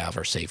bonds you have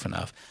are safe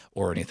enough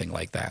or anything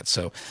like that.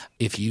 So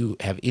if you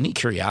have any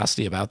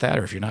curiosity about that,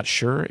 or if you're not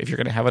sure if you're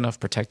going to have enough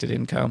protected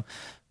income,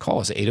 call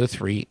us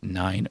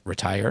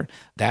 803-9-RETIRE.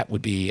 That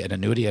would be an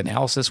annuity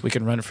analysis we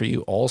can run for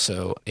you.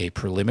 Also, a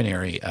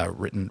preliminary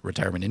written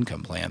retirement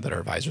income plan that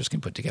our advisors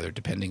can put together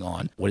depending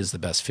on what is the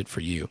best fit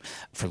for you.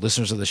 For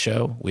listeners of the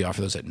show, we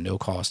offer those at no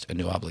cost and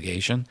no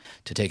obligation.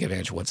 To take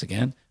advantage, once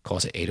again, call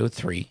us at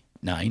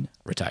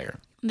 803-9-RETIRE.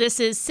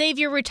 This is Save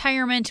Your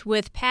Retirement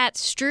with Pat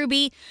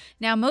Strube.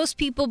 Now, most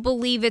people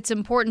believe it's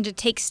important to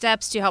take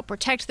steps to help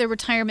protect their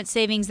retirement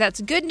savings.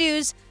 That's good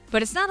news,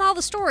 but it's not all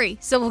the story.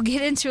 So we'll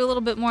get into a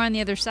little bit more on the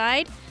other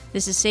side.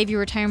 This is Save Your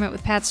Retirement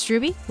with Pat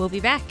Strube. We'll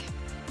be back.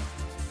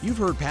 You've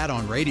heard Pat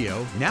on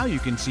radio. Now you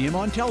can see him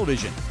on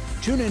television.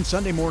 Tune in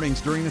Sunday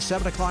mornings during the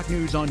 7 o'clock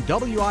news on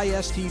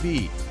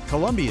WIS-TV,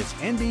 Columbia's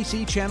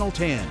NBC Channel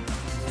 10.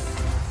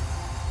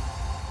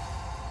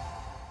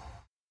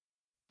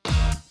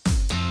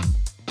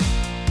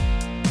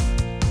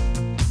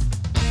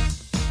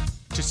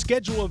 To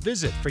schedule a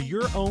visit for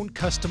your own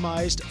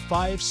customized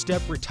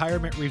 5-step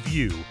retirement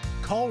review,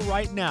 call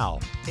right now,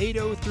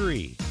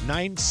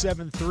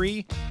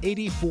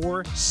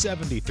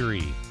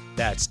 803-973-8473.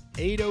 That's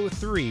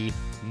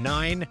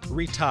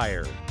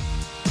 803-9-RETIRE.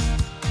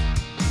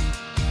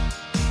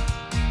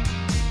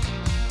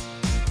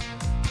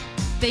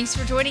 Thanks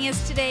for joining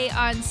us today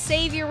on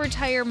Save Your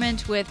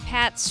Retirement with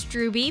Pat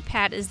Strube.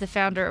 Pat is the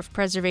founder of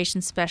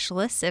Preservation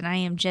Specialists, and I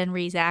am Jen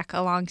Rezac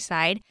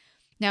alongside.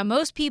 Now,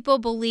 most people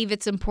believe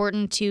it's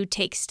important to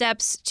take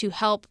steps to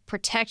help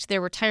protect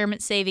their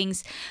retirement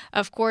savings.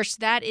 Of course,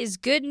 that is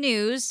good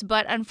news,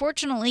 but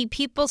unfortunately,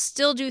 people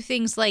still do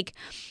things like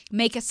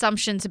make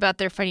assumptions about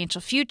their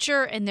financial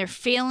future, and they're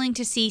failing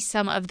to see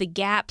some of the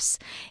gaps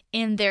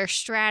in their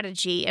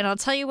strategy. And I'll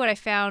tell you what I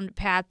found,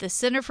 Pat. The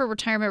Center for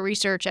Retirement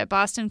Research at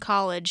Boston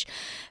College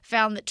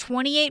found that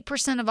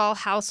 28% of all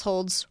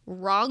households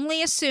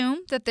wrongly assume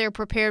that they're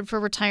prepared for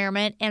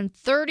retirement, and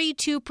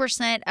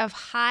 32% of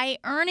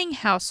high-earning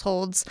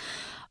households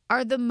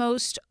are the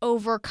most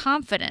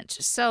overconfident.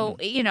 So,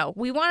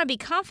 we want to be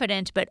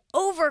confident, but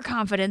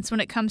overconfidence when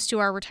it comes to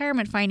our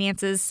retirement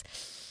finances,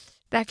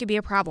 that could be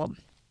a problem.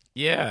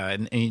 Yeah,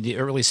 and it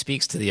really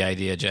speaks to the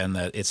idea, Jen,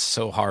 that it's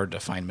so hard to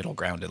find middle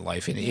ground in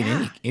life in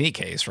any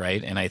case,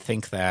 right? And I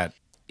think that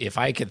if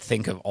I could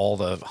think of all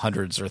the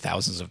hundreds or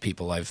thousands of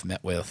people I've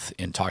met with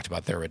and talked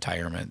about their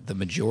retirement, the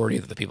majority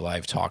of the people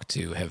I've talked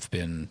to have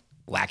been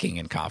lacking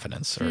in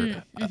confidence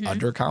or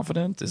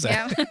underconfident. Is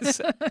that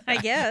I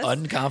guess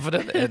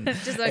unconfident? And,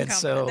 just unconfident. And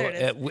so, there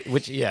it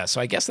is. So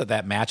I guess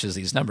that matches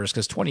these numbers,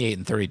 because 28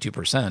 and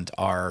 32%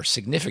 are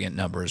significant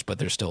numbers, but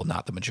they're still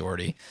not the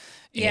majority.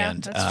 Yeah,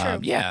 And that's true.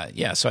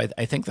 Yeah. So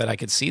I think that I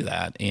could see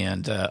that.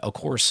 And of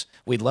course,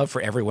 we'd love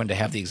for everyone to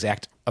have the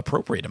exact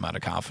appropriate amount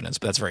of confidence,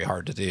 but that's very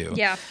hard to do.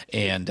 Yeah.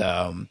 And,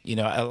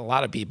 a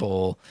lot of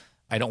people,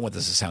 I don't want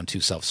this to sound too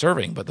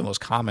self-serving, but the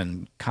most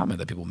common comment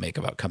that people make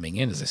about coming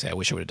in is they say, I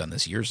wish I would have done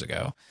this years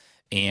ago.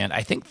 And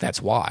I think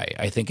that's why.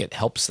 I think it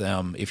helps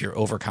them, if you're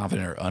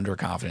overconfident or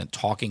underconfident,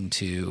 talking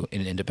to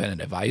an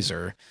independent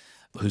advisor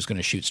who's going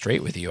to shoot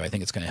straight with you. I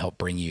think it's going to help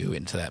bring you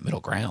into that middle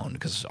ground,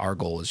 because our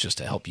goal is just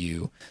to help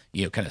you,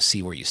 kind of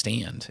see where you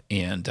stand,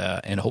 and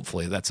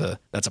hopefully that's a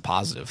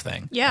positive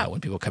thing. Yeah.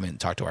 When people come in and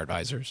talk to our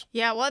advisors.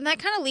 Yeah, well, and that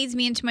kind of leads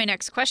me into my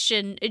next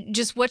question.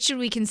 Just what should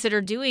we consider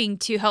doing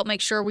to help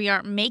make sure we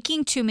aren't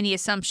making too many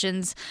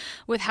assumptions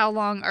with how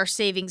long our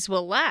savings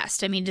will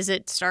last? I mean, does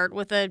it start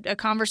with a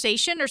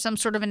conversation or some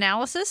sort of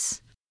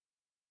analysis?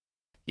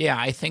 Yeah,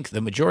 I think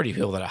the majority of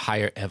people that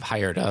have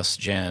hired us,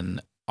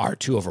 Jen, are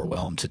too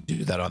overwhelmed to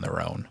do that on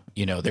their own.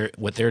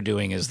 What they're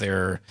doing is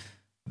they're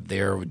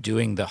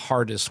doing the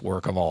hardest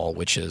work of all,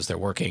 which is they're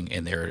working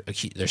and they're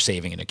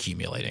saving and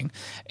accumulating.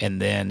 And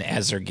then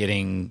as they're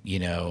getting,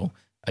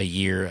 a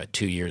year,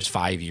 2 years,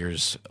 5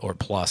 years or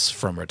plus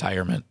from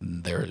retirement,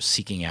 they're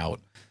seeking out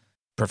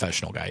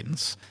professional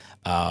guidance.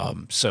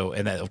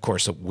 And that, of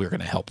course, we're going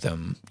to help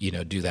them,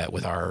 do that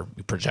with our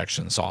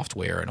projection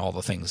software and all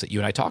the things that you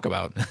and I talk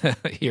about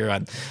here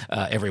on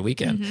every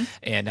weekend. Mm-hmm.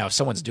 And now if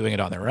someone's doing it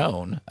on their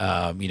own,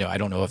 I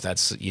don't know if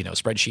that's,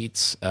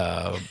 spreadsheets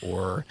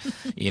or,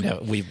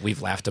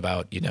 we've laughed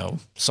about,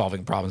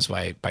 solving problems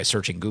by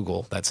searching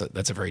Google. That's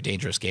a very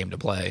dangerous game to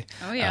play.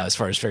 Oh, yeah. As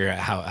far as figuring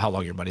out how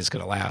long your money's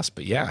going to last.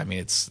 But yeah, I mean,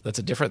 that's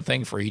a different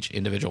thing for each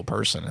individual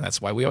person. And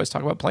that's why we always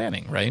talk about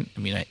planning, right? I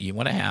mean, you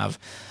want to have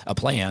a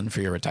plan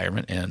for your retirement.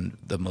 And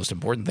the most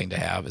important thing to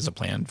have is a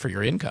plan for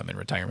your income in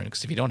retirement.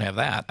 Because if you don't have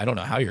that, I don't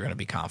know how you're going to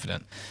be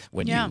confident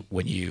when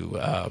you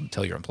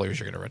tell your employers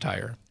you're going to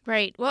retire.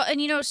 Right. Well,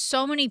 and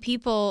so many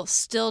people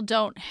still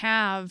don't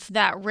have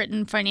that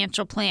written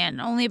financial plan.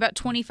 Only about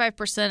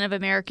 25% of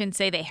Americans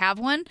say they have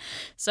one.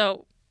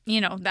 So,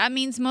 that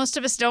means most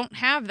of us don't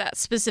have that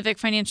specific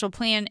financial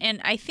plan.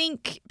 And I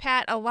think,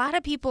 Pat, a lot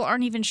of people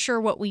aren't even sure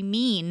what we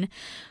mean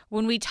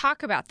when we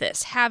talk about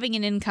this, having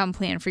an income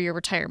plan for your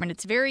retirement.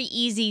 It's very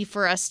easy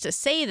for us to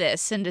say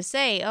this and to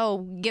say,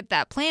 oh, get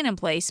that plan in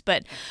place,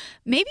 but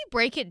maybe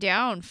break it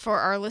down for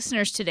our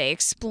listeners today.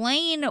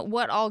 Explain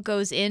what all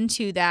goes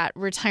into that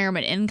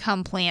retirement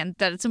income plan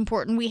that it's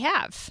important we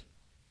have.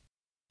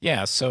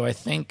 Yeah, so I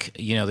think,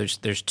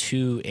 there's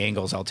two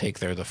angles I'll take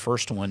there. The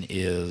first one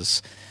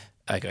is,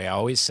 like I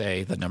always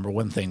say, the number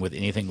one thing with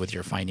anything with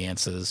your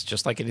finances,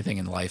 just like anything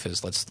in life,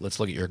 is let's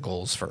look at your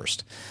goals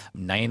first.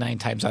 99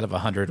 times out of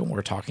 100, when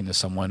we're talking to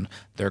someone,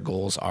 their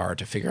goals are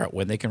to figure out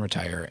when they can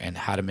retire and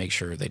how to make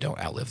sure they don't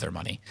outlive their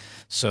money.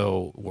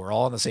 So we're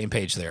all on the same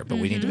page there, but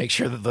we need to make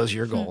sure that those are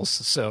your goals.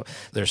 So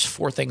there's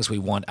 4 things we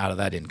want out of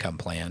that income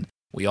plan.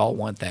 We all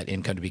want that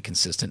income to be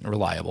consistent and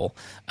reliable,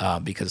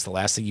 because the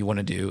last thing you want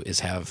to do is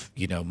have,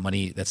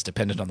 money that's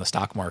dependent on the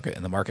stock market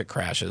and the market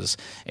crashes,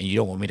 and you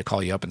don't want me to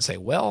call you up and say,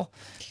 well,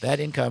 that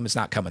income is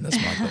not coming this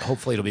month, but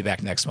hopefully it'll be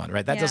back next month,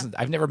 right?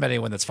 I've never met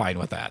anyone that's fine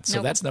with that.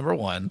 So that's number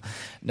one.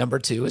 Number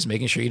 2 is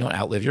making sure you don't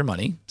outlive your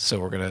money. So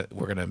we're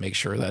gonna make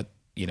sure that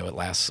it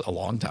lasts a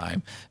long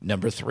time.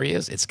 Number 3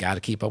 is it's got to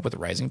keep up with the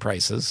rising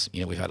prices.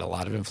 We've had a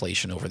lot of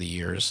inflation over the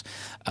years.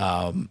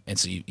 And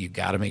so you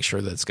got to make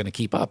sure that it's going to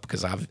keep up,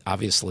 because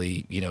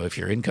obviously, if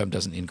your income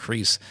doesn't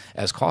increase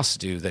as costs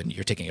do, then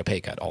you're taking a pay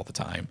cut all the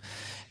time.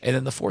 And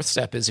then the 4th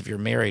step is, if you're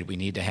married, we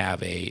need to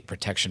have a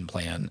protection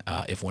plan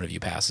if one of you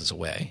passes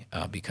away,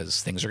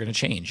 because things are going to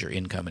change. Your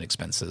income and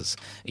expenses,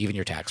 even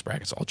your tax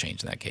brackets, all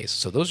change in that case.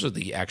 So those are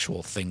the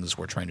actual things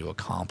we're trying to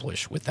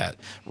accomplish with that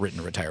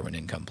written retirement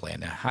income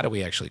plan. Now, how do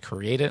we actually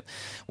create it?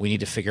 We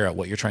need to figure out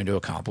what you're trying to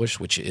accomplish,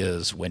 which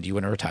is, when do you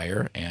want to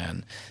retire,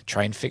 and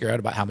try and figure out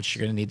about how much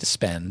you're going to need to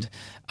spend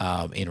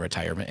in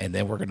retirement. And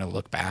then we're going to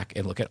look back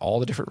and look at all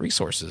the different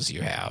resources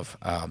you have.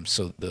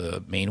 So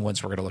the main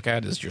ones we're going to look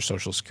at is your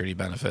Social Security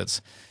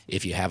benefits,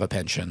 if you have a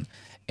pension,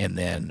 and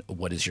then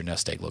what does your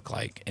nest egg look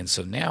like? And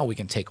so now we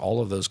can take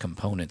all of those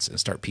components and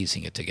start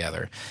piecing it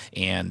together.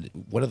 And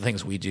one of the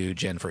things we do,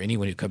 Jen, for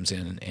anyone who comes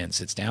in and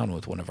sits down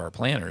with one of our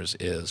planners,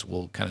 is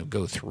we'll kind of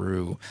go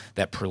through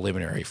that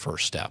preliminary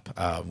first step.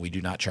 We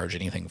do not charge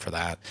anything for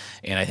that.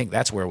 And I think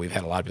that's where we've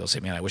had a lot of people say,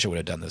 man, I wish I would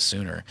have done this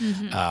sooner.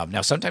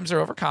 Now, sometimes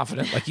they're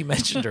overconfident, like you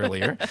mentioned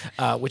earlier,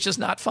 which is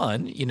not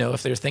fun,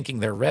 if they're thinking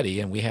they're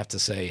ready, and we have to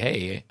say,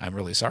 hey, I'm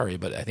really sorry,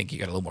 but I think you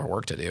got a little more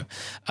work to do.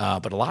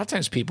 But a lot of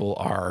times people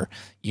are,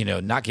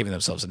 not giving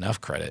themselves enough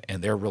credit,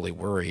 and they're really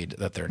worried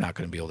that they're not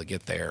going to be able to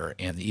get there.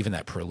 And even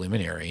that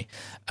preliminary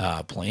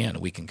plan,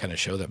 we can kind of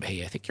show them,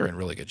 hey, I think you're in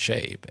really good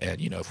shape. And,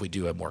 if we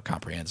do a more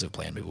comprehensive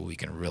plan, maybe we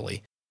can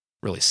really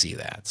see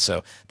that.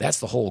 So that's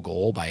the whole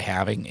goal by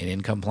having an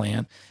income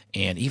plan.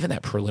 And even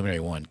that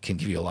preliminary one can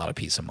give you a lot of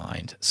peace of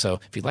mind.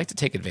 So if you'd like to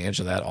take advantage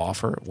of that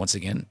offer, once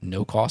again,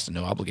 no cost and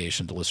no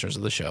obligation to listeners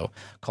of the show,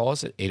 call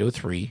us at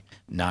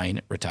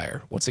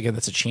 803-9-RETIRE. Once again,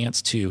 that's a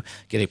chance to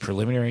get a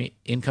preliminary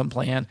income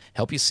plan,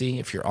 help you see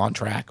if you're on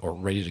track or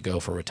ready to go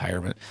for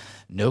retirement.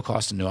 No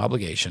cost and no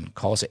obligation.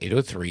 Call us at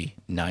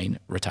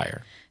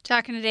 803-9-RETIRE.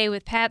 Talking today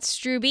with Pat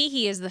Strube.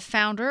 He is the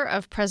founder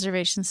of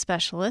Preservation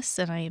Specialists,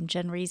 and I am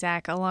Jen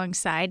Rezac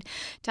alongside,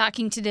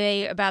 talking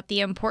today about the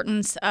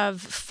importance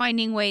of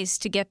finding ways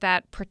to get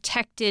that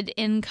protected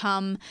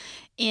income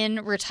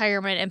in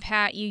retirement. And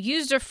Pat, you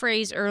used a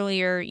phrase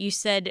earlier. You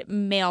said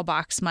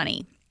mailbox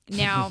money.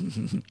 Now,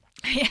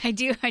 I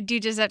do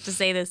just have to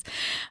say this.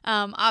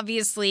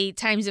 Obviously,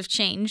 times have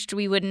changed.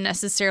 We wouldn't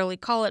necessarily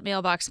call it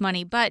mailbox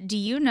money, but do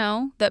you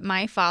know that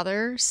my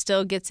father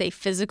still gets a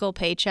physical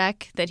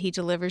paycheck that he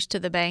delivers to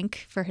the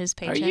bank for his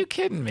paycheck? Are you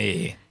kidding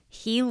me?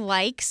 He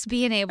likes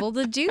being able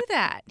to do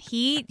that.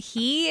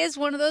 He is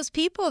one of those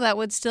people that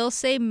would still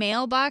say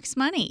mailbox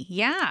money.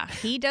 Yeah,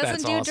 he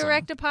doesn't do awesome.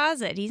 Direct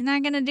deposit. He's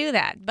not going to do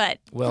that. But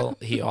well,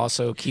 he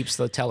also keeps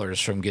the tellers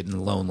from getting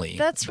lonely.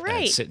 That's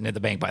right. Sitting at the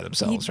bank by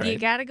themselves, right? You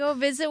got to go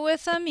visit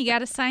with them. You got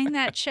to sign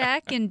that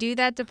check and do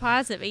that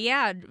deposit. But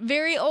yeah,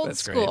 very old That's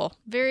school.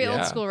 Great. Very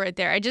old school right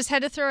there. I just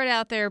had to throw it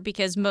out there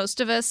because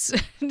most of us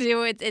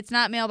do it. It's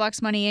not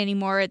mailbox money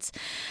anymore. It's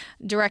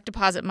direct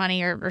deposit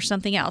money or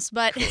something else.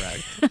 But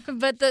correct.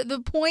 But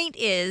the point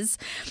is,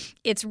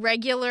 it's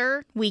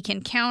regular. We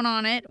can count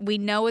on it. We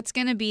know it's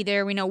going to be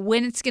there. We know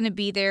when it's going to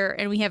be there.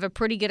 And we have a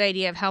pretty good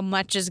idea of how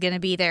much is going to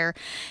be there.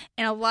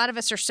 And a lot of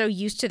us are so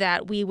used to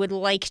that. We would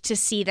like to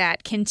see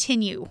that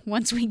continue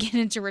once we get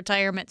into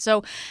retirement.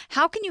 So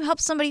how can you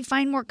help somebody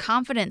find more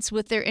confidence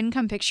with their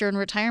income picture in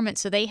retirement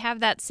so they have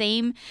that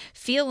same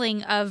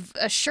feeling of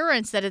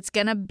assurance that it's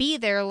going to be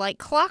there like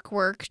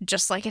clockwork,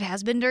 just like it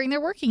has been during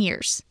their working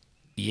years?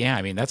 Yeah,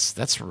 I mean,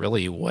 that's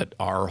really what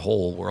our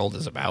whole world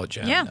is about,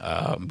 Jen.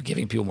 Yeah.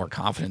 Giving people more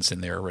confidence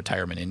in their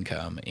retirement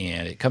income.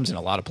 And it comes in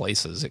a lot of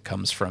places. It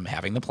comes from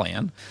having the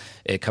plan.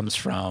 It comes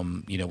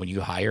from, when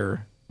you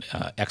hire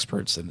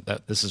experts, and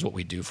this is what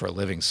we do for a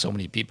living. So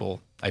many people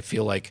I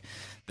feel like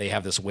they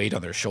have this weight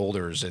on their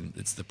shoulders, and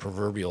it's the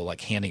proverbial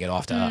like handing it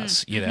off to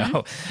us, you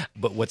know.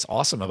 But what's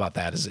awesome about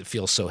that is it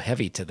feels so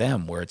heavy to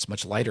them, where it's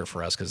much lighter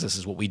for us because this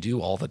is what we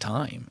do all the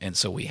time, and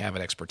so we have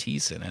an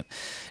expertise in it.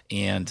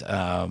 And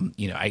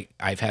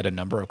I've had a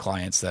number of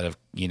clients that have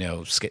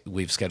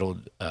we've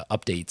scheduled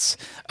updates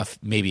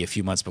maybe a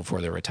few months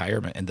before their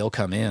retirement, and they'll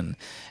come in,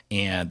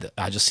 and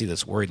I just see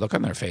this worried look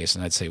on their face,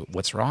 and I'd say,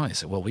 "What's wrong?" I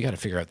said, "Well, we got to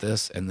figure out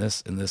this and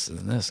this and this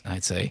and this," and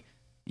I'd say,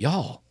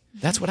 "Y'all,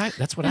 that's what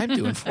I'm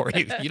doing for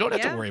you. You don't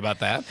have to worry about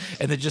that."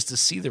 And then just to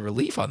see the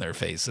relief on their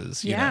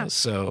faces, you know.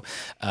 So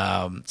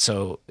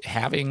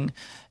having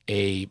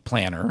a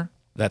planner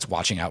that's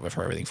watching out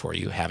for everything for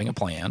you, having a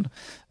plan,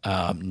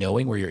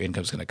 knowing where your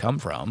income is going to come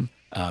from,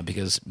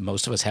 because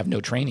most of us have no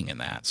training in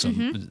that. So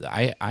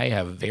I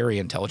have very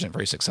intelligent,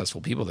 very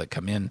successful people that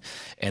come in,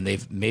 and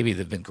they've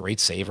been great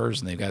savers,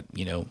 and they've got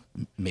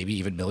maybe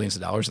even millions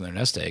of dollars in their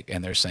nest egg,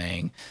 and they're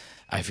saying,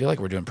 I feel like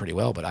we're doing pretty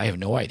well, but I have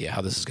no idea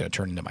how this is going to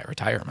turn into my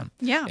retirement.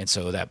 Yeah. And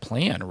so that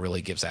plan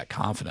really gives that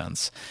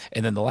confidence.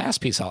 And then the last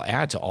piece I'll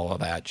add to all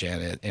of that,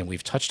 Janet, and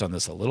we've touched on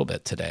this a little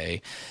bit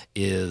today,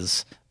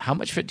 is how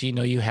much of it do you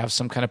know you have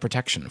some kind of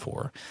protection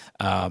for?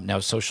 Now,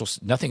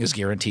 nothing is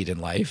guaranteed in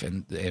life,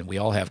 and we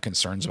all have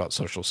concerns about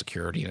Social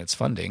Security and its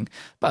funding,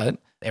 but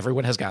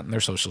everyone has gotten their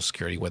Social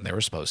Security when they were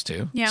supposed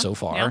to so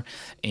far.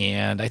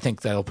 And I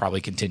think that'll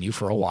probably continue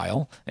for a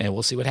while, and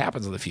we'll see what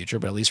happens in the future.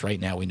 But at least right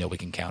now, we know we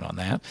can count on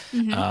that.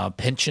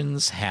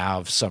 Pensions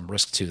have some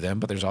risk to them,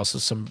 but there's also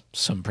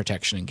some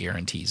protection and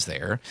guarantees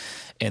there.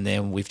 And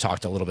then we've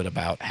talked a little bit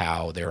about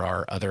how there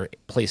are other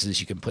places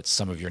you can put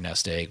some of your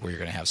nest egg where you're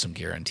going to have some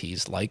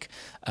guarantees, like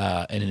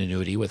an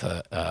annuity with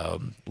a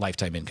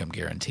lifetime income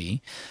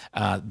guarantee.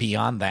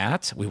 Beyond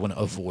that, we want to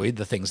avoid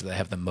the things that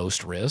have the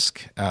most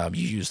risk.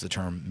 You use the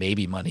term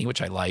maybe money,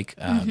 which I like.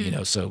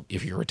 So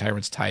if your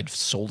retirement's tied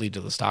solely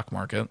to the stock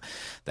market,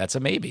 that's a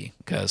maybe,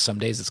 because some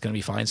days it's going to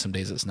be fine, some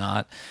days it's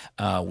not.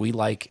 We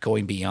like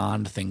going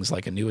beyond things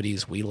like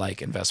annuities. We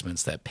like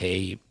investments that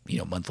pay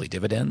monthly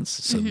dividends.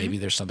 So maybe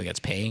there's something that's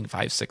paying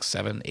 5, 6,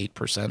 7,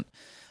 8%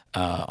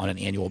 on an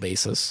annual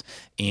basis.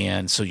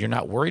 And so you're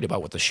not worried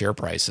about what the share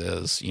price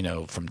is,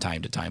 from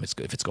time to time.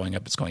 If it's going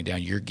up, it's going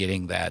down. You're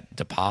getting that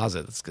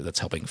deposit that's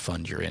helping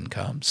fund your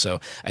income. So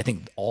I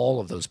think all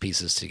of those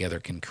pieces together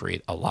can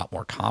create a lot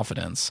more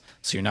confidence.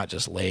 So you're not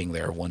just laying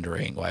there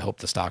wondering, well, I hope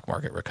the stock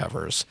market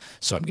recovers,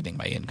 so I'm getting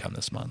my income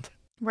this month.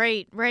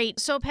 Right.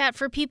 So, Pat,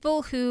 for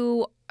people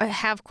who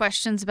have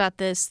questions about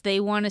this,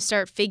 they want to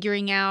start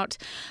figuring out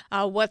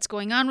what's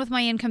going on with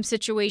my income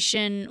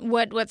situation,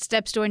 what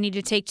steps do I need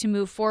to take to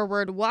move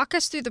forward. Walk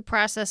us through the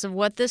process of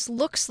what this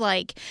looks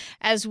like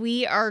as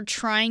we are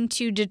trying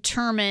to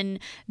determine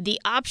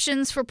the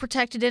options for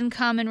protected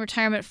income and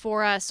retirement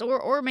for us,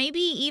 or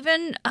maybe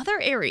even other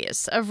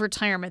areas of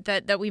retirement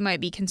that we might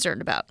be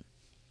concerned about.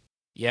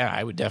 Yeah,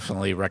 I would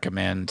definitely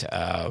recommend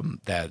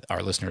that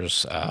our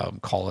listeners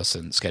call us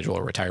and schedule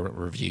a retirement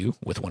review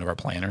with one of our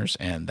planners.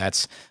 And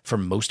that's, for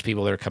most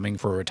people that are coming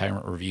for a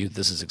retirement review,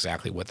 this is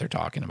exactly what they're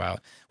talking about.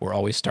 We're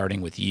always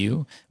starting with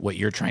you, what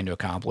you're trying to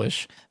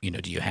accomplish.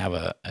 Do you have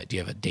a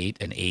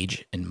date, an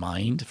age in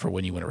mind for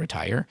when you want to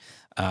retire?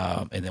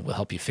 And then we'll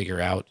help you figure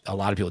out. A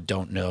lot of people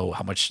don't know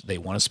how much they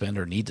want to spend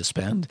or need to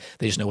spend.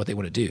 They just know what they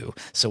want to do.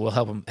 So we'll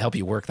help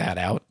you work that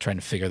out, trying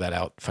to figure that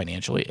out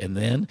financially. And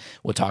then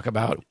we'll talk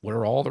about what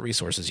are all the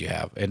resources you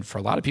have. And for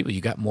a lot of people,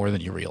 you got more than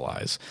you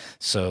realize.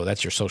 So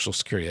that's your Social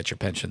Security, that's your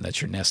pension,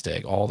 that's your nest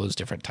egg, all those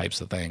different types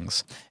of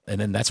things.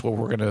 And then that's where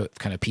we're going to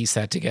kind of piece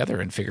that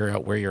together and figure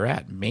out where you're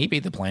at. Maybe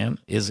the plan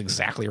is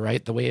exactly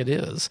right the way it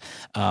is.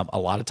 A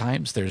lot of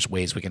times there's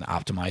ways we can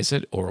optimize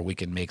it, or we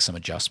can make some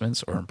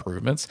adjustments or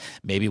improvements.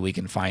 Maybe we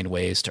can find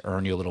ways to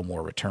earn you a little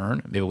more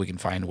return. Maybe we can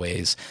find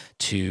ways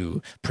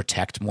to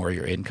protect more of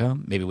your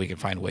income. Maybe we can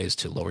find ways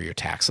to lower your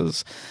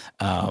taxes.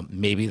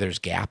 Maybe there's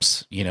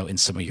gaps, in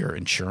some of your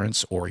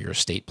insurance or your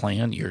estate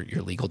plan, your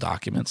legal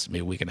documents.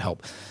 Maybe we can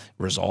help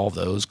resolve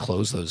those,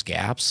 close those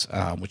gaps,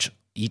 which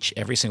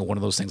every single one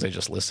of those things I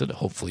just listed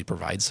hopefully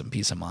provides some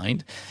peace of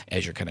mind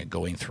as you're kind of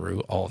going through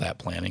all that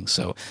planning.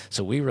 So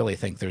we really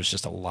think there's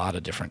just a lot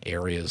of different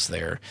areas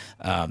there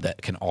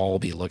that can all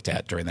be looked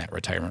at during that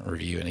retirement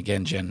review. And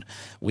again, Jen,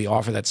 we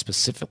offer that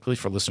specifically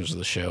for listeners of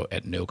the show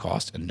at no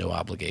cost and no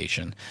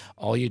obligation.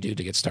 All you do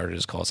to get started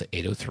is call us at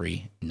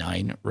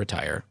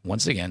 803-9-RETIRE.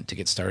 Once again, to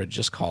get started,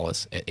 just call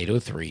us at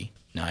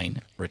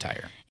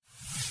 803-9-RETIRE.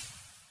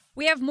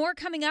 We have more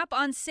coming up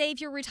on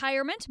Save Your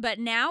Retirement, but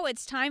now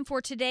it's time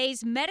for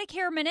today's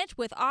Medicare Minute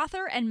with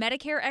author and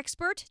Medicare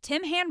expert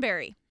Tim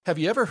Hanberry. Have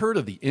you ever heard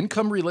of the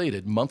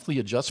Income-Related Monthly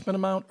Adjustment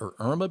Amount, or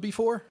IRMA,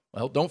 before?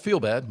 Well, don't feel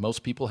bad.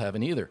 Most people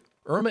haven't either.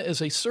 IRMA is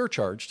a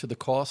surcharge to the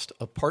cost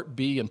of Part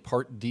B and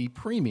Part D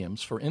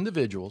premiums for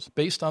individuals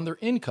based on their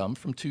income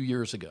from 2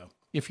 years ago.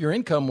 If your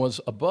income was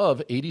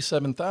above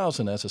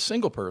 $87,000 as a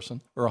single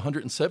person, or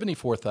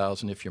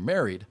 $174,000 if you're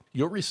married,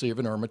 you'll receive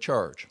an IRMA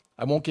charge.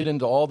 I won't get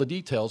into all the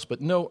details,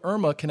 but no,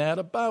 IRMA can add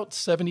about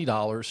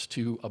 $70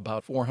 to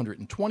about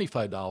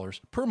 $425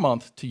 per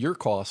month to your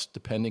cost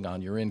depending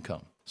on your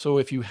income. So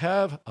if you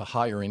have a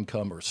higher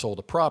income or sold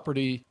a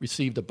property,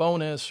 received a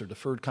bonus or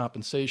deferred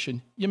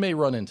compensation, you may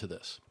run into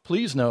this.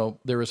 Please know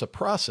there is a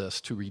process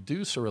to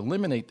reduce or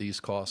eliminate these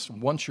costs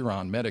once you're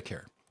on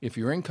Medicare. If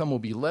your income will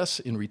be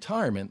less in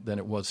retirement than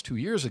it was 2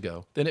 years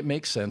ago, then it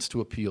makes sense to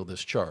appeal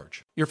this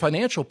charge. Your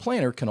financial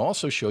planner can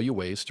also show you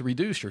ways to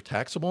reduce your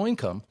taxable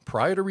income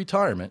prior to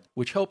retirement,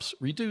 which helps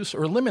reduce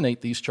or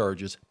eliminate these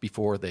charges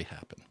before they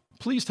happen.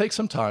 Please take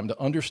some time to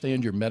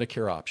understand your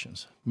Medicare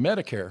options.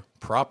 Medicare,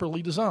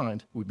 properly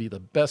designed, would be the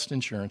best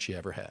insurance you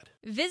ever had.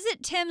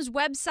 Visit Tim's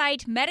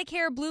website,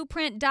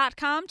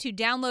 MedicareBlueprint.com, to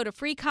download a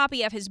free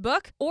copy of his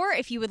book. Or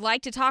if you would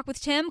like to talk with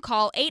Tim,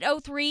 call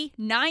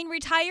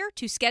 803-9RETIRE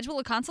to schedule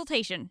a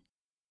consultation.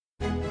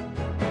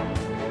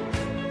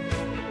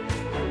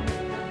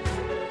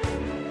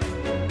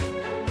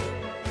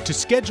 To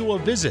schedule a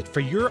visit for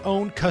your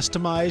own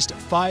customized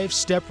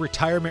 5-step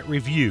retirement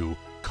review,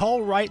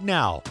 call right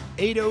now,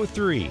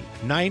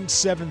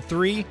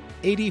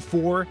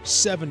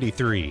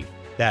 803-973-8473.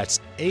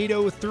 That's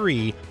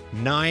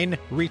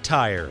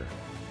 803-9RETIRE.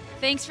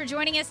 Thanks for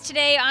joining us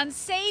today on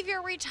Save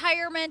Your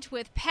Retirement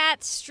with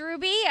Pat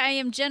Strube. I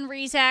am Jen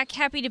Rezac,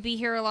 happy to be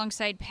here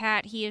alongside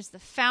Pat. He is the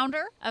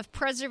founder of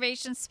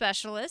Preservation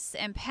Specialists,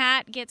 and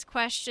Pat gets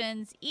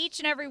questions each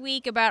and every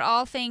week about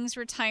all things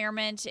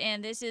retirement,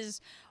 and this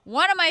is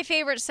one of my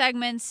favorite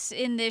segments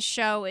in this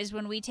show is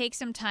when we take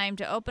some time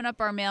to open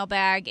up our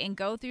mailbag and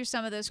go through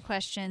some of those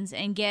questions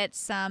and get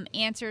some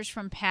answers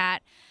from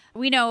Pat.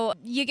 We know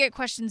you get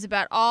questions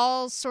about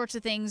all sorts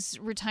of things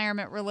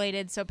retirement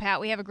related. So, Pat,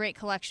 we have a great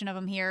collection of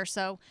them here.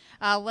 So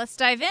let's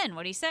dive in.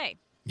 What do you say?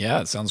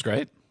 Yeah, it sounds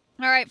great.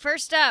 All right.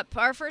 First up,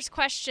 our first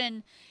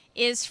question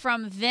is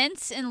from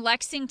Vince in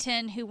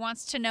Lexington, who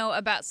wants to know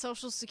about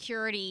Social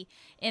Security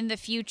in the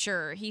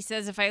future. He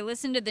says, if I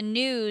listen to the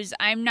news,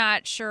 I'm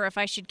not sure if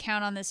I should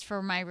count on this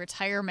for my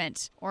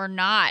retirement or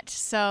not.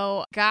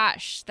 So,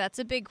 gosh, that's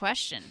a big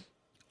question.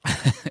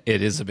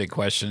 It is a big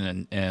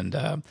question.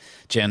 And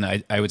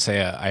Jen, I would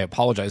say I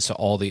apologize to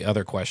all the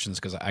other questions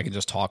because I can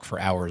just talk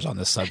for hours on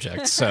this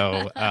subject.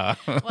 So, well,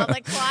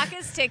 the clock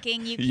is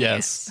ticking. You can't.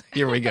 Yes,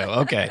 here we go.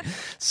 Okay.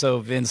 So,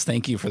 Vince,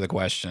 thank you for the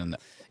question.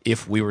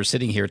 If we were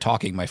sitting here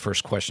talking, my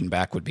first question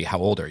back would be, how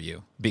old are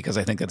you? Because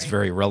I think that's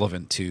very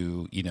relevant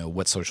to,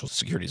 what Social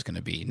Security is going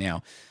to be.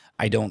 Now,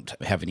 I don't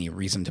have any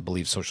reason to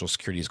believe Social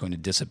Security is going to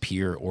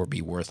disappear or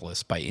be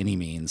worthless by any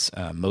means.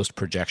 Most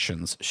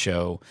projections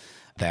show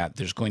that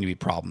there's going to be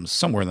problems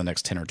somewhere in the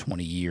next 10 or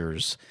 20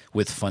 years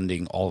with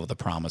funding all of the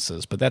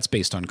promises, but that's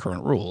based on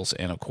current rules.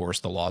 And of course,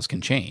 the laws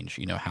can change.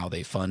 How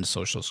they fund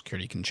Social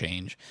Security can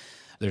change.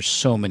 There's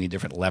so many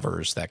different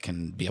levers that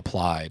can be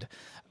applied.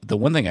 The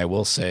one thing I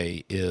will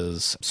say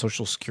is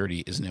Social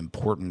Security is an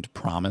important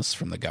promise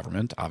from the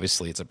government.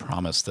 Obviously, it's a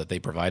promise that they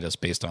provide us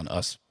based on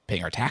us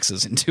paying our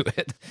taxes into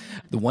it.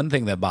 The one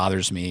thing that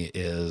bothers me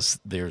is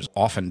there's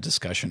often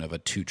discussion of a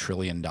 $2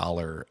 trillion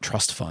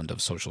trust fund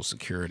of Social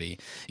Security.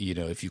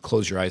 If you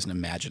close your eyes and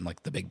imagine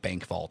like the big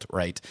bank vault,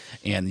 right?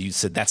 And you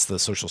said that's the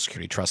Social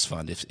Security trust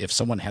fund. If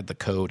someone had the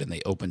code and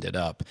they opened it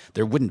up,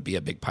 there wouldn't be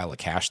a big pile of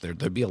cash there.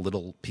 There'd be a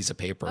little piece of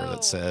paper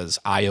that says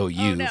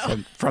IOU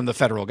from the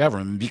federal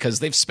government because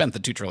they've spent the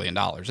 $2 trillion.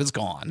 It's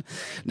gone.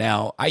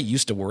 Now, I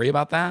used to worry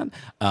about that,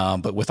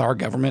 but with our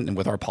government and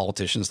with our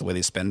politicians, the way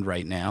they spend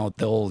right now,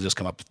 they'll just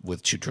come up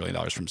with $2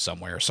 trillion from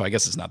somewhere. So I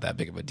guess it's not that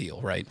big of a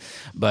deal, right?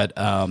 But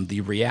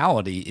the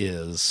reality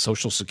is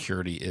Social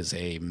Security is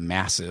a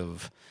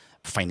massive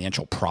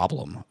financial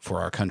problem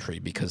for our country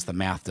because the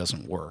math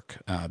doesn't work,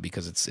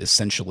 because it's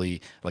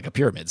essentially like a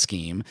pyramid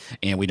scheme,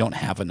 and we don't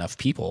have enough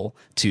people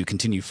to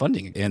continue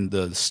funding. And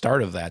the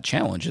start of that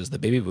challenge is the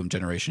baby boom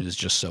generation is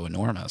just so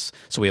enormous.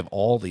 So we have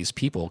all these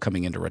people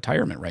coming into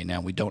retirement right now.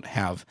 We don't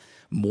have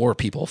more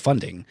people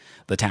funding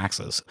the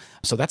taxes.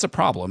 So that's a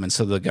problem. And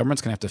so the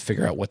government's going to have to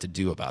figure out what to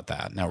do about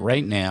that. Now,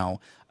 right now,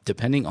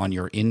 depending on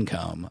your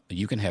income,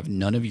 you can have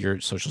none of your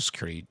Social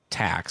Security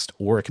taxed,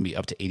 or it can be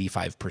up to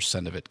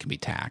 85% of it can be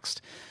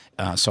taxed.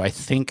 So I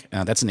think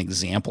that's an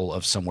example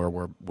of somewhere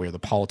where the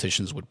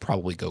politicians would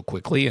probably go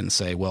quickly and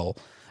say, well,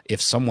 if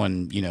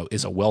someone,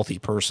 is a wealthy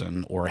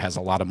person or has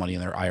a lot of money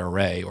in their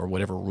IRA or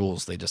whatever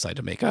rules they decide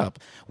to make up,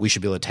 we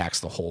should be able to tax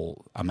the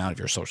whole amount of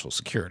your Social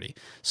Security.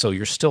 So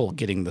you're still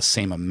getting the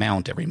same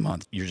amount every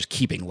month. You're just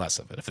keeping less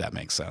of it, if that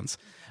makes sense.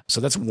 So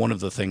that's one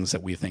of the things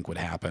that we think would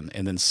happen.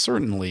 And then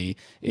certainly,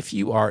 if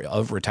you are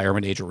of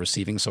retirement age or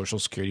receiving Social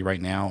Security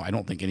right now, I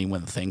don't think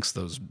anyone thinks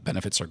those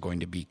benefits are going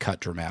to be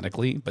cut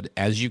dramatically. But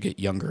as you get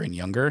younger and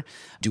younger,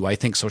 do I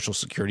think Social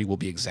Security will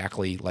be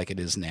exactly like it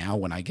is now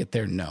when I get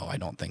there? No, I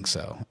don't think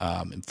so.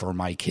 For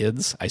my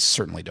kids, I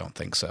certainly don't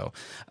think so.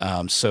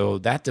 So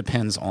that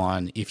depends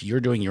on if you're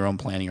doing your own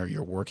planning or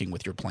you're working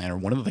with your planner.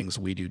 One of the things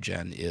we do,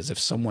 Jen, is if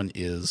someone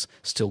is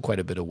still quite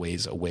a bit of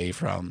ways away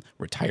from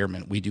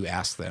retirement, we do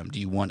ask them, do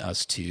you want want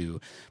us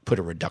to put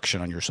a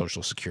reduction on your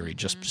Social Security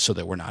just so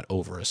that we're not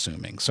over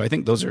assuming? So I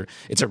think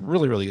it's a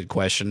really, really good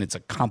question. It's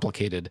a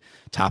complicated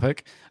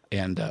topic.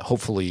 And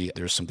hopefully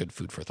there's some good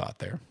food for thought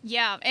there.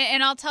 Yeah.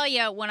 And I'll tell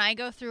you, when I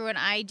go through and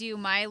I do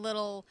my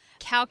little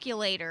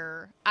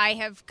calculator, I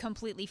have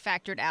completely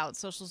factored out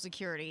Social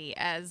Security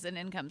as an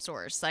income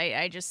source.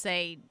 I just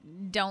say,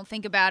 don't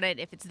think about it.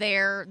 If it's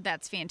there,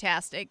 that's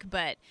fantastic.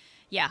 But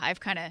yeah, I've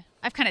kind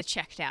of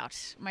checked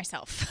out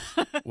myself.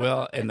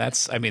 Well, and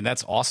that's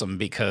awesome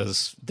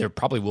because there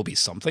probably will be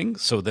something.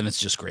 So then it's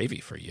just gravy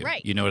for you.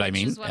 Right. You know what I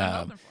mean? Which is what I'm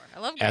hoping for. I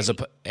love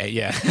gravy.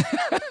 Yeah.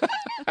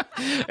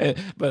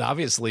 But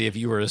obviously, if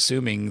you were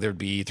assuming there'd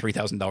be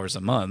 $3,000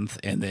 a month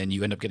and then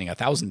you end up getting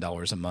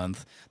 $1,000 a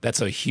month, that's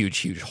a huge,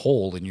 huge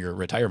hole in your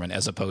retirement,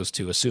 as opposed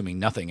to assuming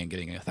nothing and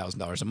getting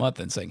 $1,000 a month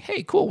and saying,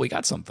 hey, cool, we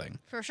got something.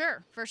 For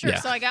sure.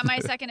 Yeah. So I got my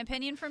second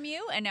opinion from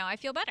you, and now I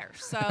feel better.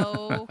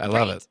 So I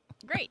love it.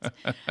 Great.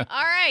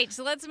 All right.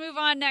 So let's move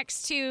on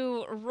next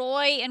to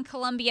Roy in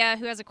Columbia,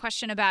 who has a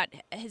question about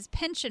his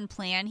pension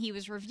plan. He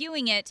was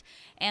reviewing it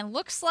and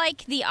looks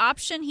like the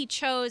option he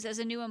chose as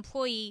a new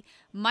employee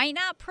might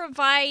not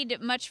provide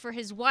much for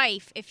his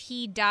wife if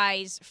he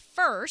dies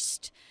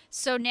first.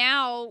 So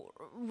now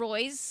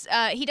Roy's,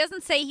 he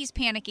doesn't say he's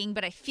panicking,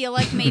 but I feel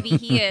like maybe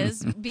he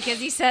is, because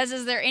he says,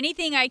 is there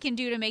anything I can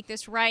do to make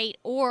this right?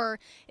 Or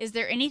is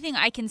there anything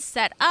I can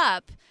set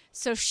up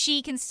so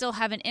she can still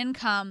have an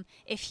income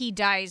if he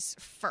dies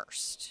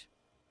first?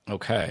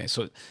 Okay.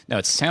 So now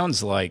it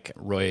sounds like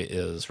Roy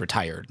is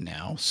retired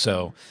now.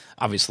 So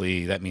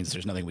obviously that means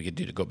there's nothing we could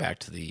do to go back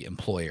to the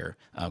employer,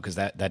 because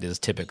that is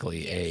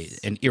typically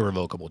an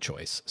irrevocable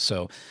choice.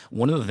 So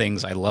one of the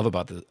things I love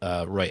about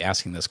Roy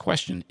asking this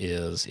question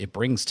is it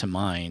brings to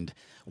mind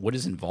what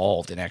is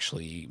involved in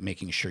actually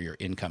making sure your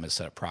income is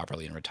set up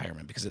properly in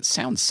retirement, because it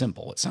sounds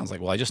simple. It sounds like,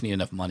 well, I just need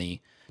enough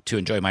money to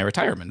enjoy my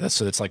retirement.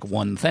 So it's like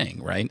one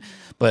thing, right?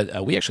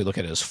 But we actually look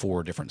at it as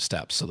 4 different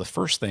steps. So the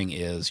first thing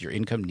is your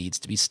income needs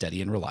to be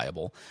steady and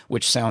reliable,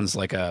 which sounds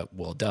like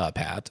duh,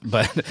 Pat.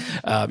 But,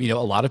 a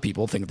lot of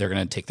people think they're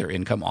going to take their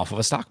income off of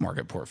a stock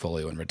market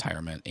portfolio in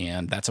retirement.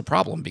 And that's a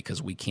problem because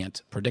we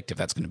can't predict if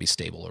that's going to be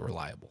stable or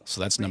reliable.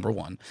 So that's number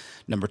 1.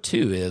 Number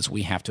 2 is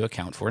we have to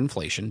account for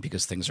inflation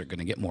because things are going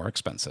to get more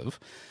expensive.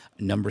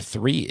 Number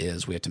 3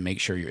 is we have to make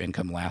sure your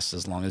income lasts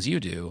as long as you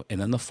do. And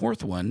then the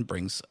 4th one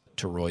brings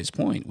to Roy's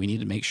point, we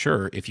need to make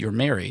sure if you're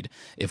married,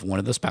 if one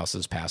of the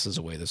spouses passes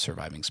away, the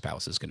surviving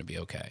spouse is going to be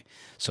okay.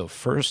 So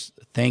first,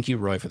 thank you,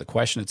 Roy, for the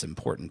question. It's an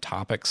important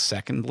topic.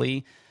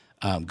 Secondly,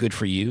 good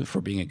for you for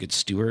being a good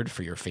steward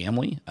for your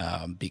family,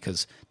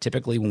 because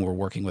typically when we're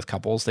working with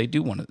couples, they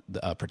do want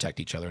to protect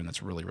each other, and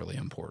that's really, really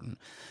important.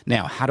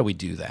 Now, how do we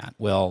do that?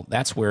 Well,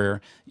 that's where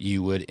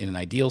you would, in an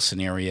ideal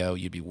scenario,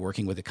 you'd be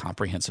working with a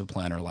comprehensive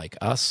planner like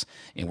us,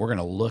 and we're going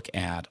to look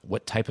at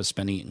what type of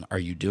spending are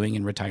you doing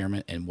in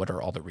retirement and what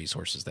are all the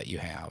resources that you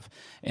have.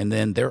 And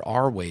then there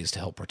are ways to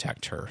help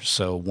protect her.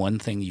 So one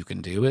thing you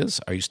can do is,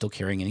 are you still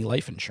carrying any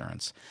life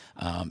insurance?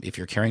 If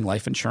you're carrying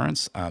life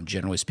insurance,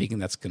 generally speaking,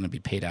 that's going to be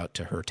paid out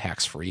to her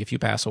tax-free if you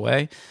pass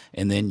away,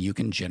 and then you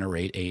can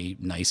generate a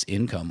nice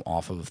income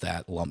off of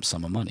that lump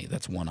sum of money.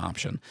 That's one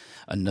option.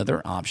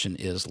 Another option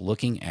is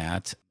looking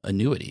at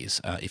annuities.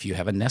 If you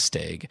have a nest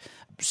egg,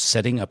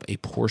 setting up a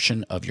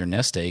portion of your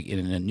nest egg in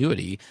an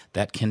annuity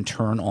that can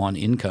turn on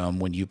income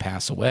when you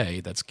pass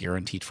away, that's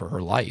guaranteed for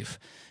her life,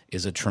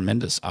 is a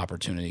tremendous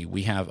opportunity.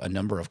 We have a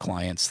number of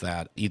clients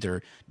that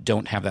either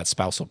don't have that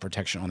spousal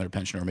protection on their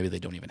pension, or maybe they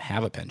don't even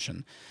have a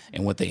pension.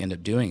 And what they end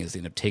up doing is they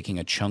end up taking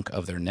a chunk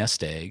of their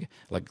nest egg,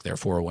 like their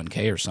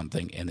 401k or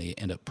something, and they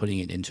end up putting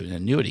it into an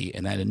annuity.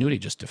 And that annuity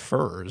just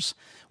defers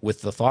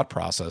with the thought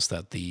process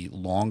that the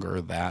longer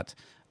that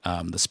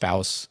the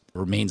spouse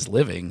remains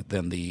living,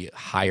 then the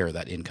higher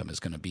that income is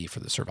going to be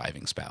for the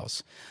surviving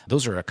spouse.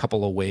 Those are a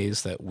couple of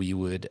ways that we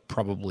would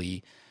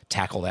probably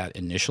tackle that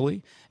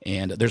initially.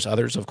 And there's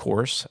others, of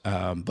course,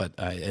 but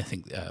I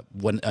think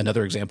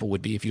another example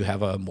would be if you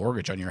have a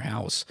mortgage on your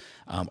house,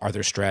 are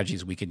there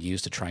strategies we could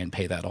use to try and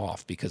pay that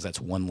off? Because that's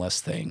one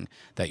less thing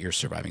that your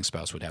surviving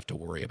spouse would have to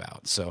worry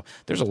about. So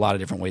there's a lot of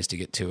different ways to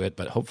get to it,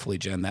 but hopefully,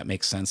 Jen, that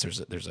makes sense.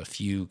 There's a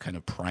few kind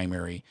of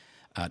primary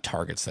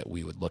targets that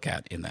we would look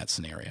at in that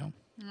scenario.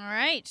 All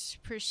right.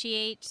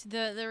 Appreciate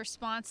the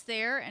response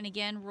there. And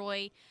again,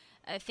 Roy,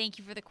 thank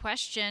you for the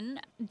question.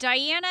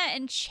 Diana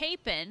in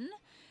Chapin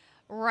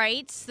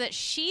writes that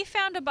she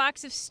found a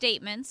box of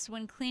statements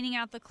when cleaning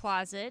out the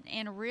closet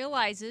and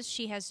realizes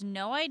she has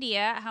no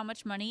idea how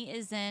much money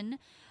is in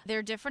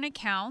their different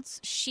accounts.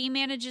 She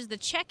manages the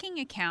checking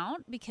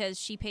account because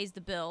she pays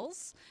the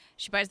bills,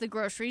 she buys the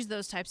groceries,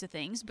 those types of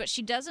things, but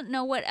she doesn't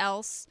know what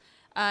else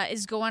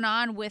is going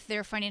on with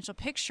their financial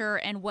picture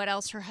and what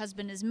else her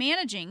husband is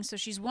managing. So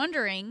she's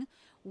wondering,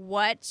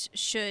 what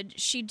should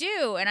she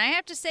do? And I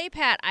have to say,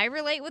 Pat, I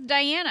relate with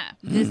Diana.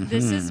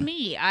 This is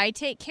me. I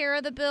take care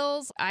of the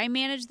bills. I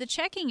manage the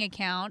checking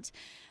account,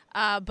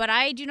 but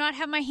I do not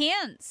have my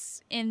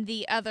hands in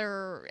the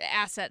other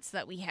assets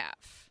that we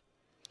have.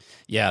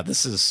 Yeah,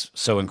 this is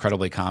so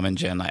incredibly common,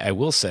 Jen. I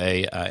will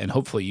say, and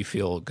hopefully you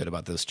feel good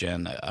about this,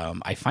 Jen.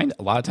 I find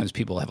a lot of times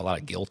people have a lot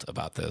of guilt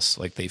about this.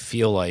 Like they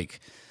feel like,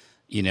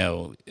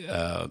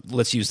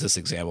 let's use this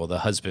example. The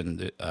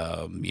husband,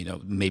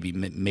 maybe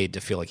made to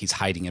feel like he's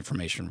hiding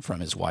information from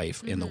his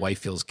wife, and the wife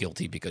feels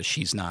guilty because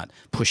she's not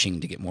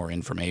pushing to get more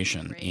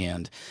information. Right.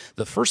 And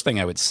the first thing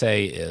I would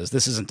say is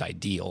this isn't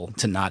ideal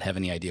to not have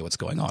any idea what's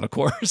going on, of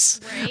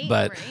course. Right,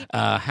 but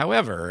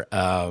however,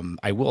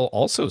 I will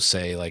also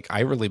say, like,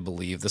 I really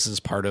believe this is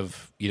part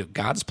of,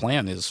 God's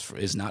plan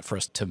is not for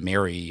us to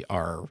marry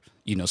our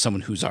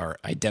someone who's our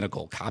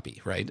identical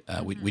copy, right?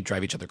 We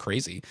drive each other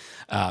crazy,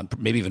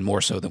 maybe even more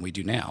so than we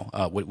do now.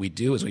 What we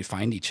do is we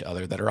find each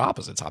other that are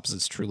opposites.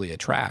 Opposites truly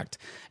attract.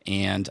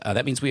 And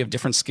that means we have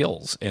different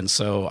skills. And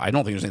so I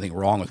don't think there's anything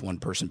wrong with one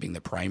person being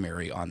the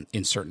primary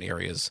in certain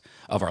areas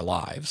of our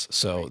lives.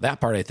 So that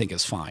part I think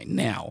is fine.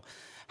 Now,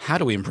 how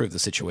do we improve the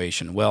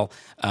situation? Well,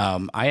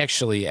 I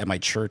actually, at my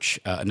church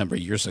a number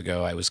of years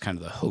ago, I was kind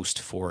of the host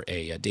for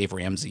a Dave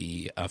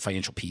Ramsey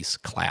financial peace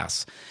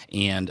class.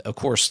 And of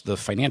course, the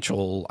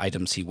financial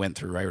items he went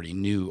through, I already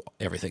knew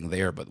everything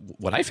there. But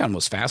what I found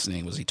most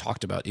fascinating was he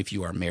talked about if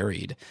you are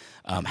married,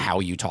 how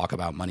you talk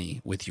about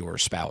money with your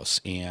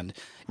spouse. And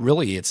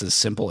really, it's as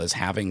simple as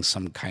having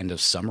some kind of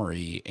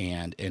summary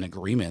and an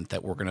agreement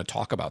that we're going to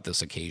talk about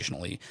this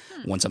occasionally,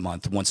 once a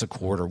month, once a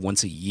quarter,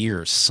 once a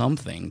year,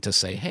 something to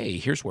say, hey,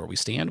 here's where we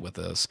stand with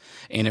this.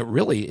 And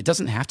it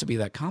doesn't have to be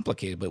that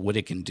complicated, but what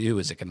it can do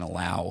is it can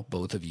allow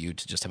both of you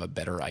to just have a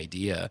better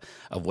idea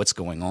of what's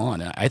going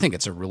on. And I think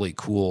it's a really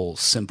cool,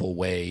 simple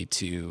way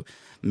to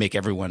make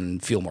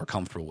everyone feel more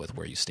comfortable with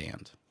where you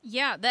stand.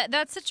 Yeah,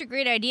 that's such a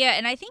great idea.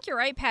 And I think you're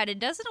right, Pat. It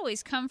doesn't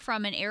always come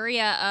from an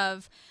area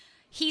of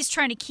he's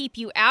trying to keep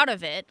you out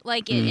of it.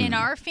 Like in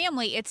our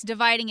family, it's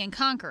dividing and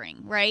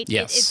conquering, right?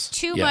 Yes. It's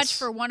too much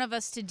for one of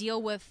us to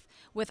deal with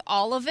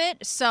all of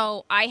it.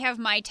 So I have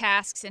my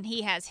tasks and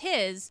he has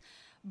his,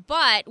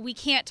 but we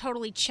can't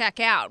totally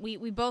check out.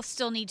 We both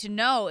still need to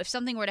know if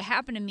something were to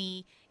happen to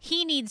me,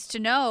 he needs to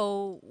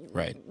know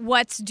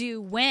what's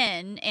due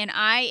when, and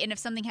if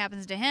something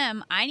happens to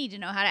him, I need to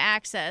know how to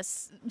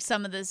access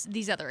some of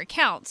these other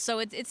accounts. So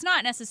it's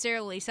not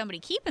necessarily somebody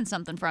keeping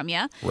something from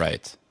you.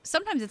 Right.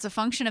 Sometimes it's a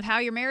function of how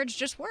your marriage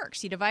just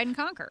works. You divide and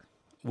conquer.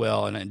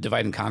 Well, and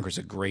divide and conquer is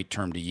a great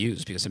term to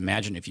use because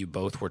imagine if you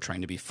both were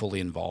trying to be fully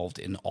involved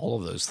in all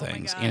of those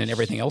things and in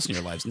everything else in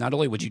your lives. Not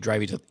only would you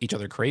drive each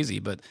other crazy,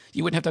 but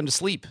you wouldn't have time to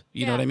sleep.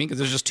 You know what I mean? Because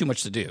there's just too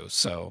much to do.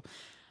 So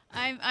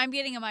I'm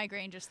getting a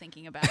migraine just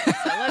thinking about it.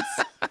 So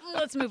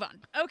let's move on.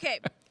 Okay,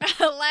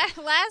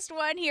 last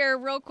one here,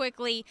 real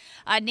quickly.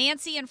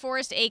 Nancy in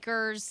Forest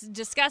Acres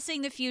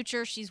discussing the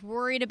future. She's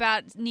worried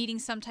about needing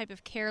some type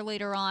of care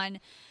later on,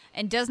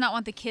 and does not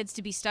want the kids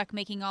to be stuck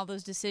making all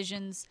those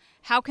decisions.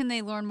 How can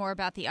they learn more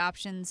about the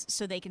options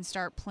so they can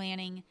start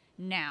planning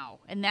now?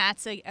 And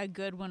that's a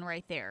good one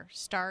right there.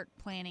 Start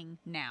planning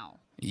now.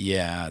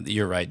 Yeah,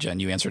 you're right, Jen.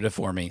 You answered it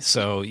for me.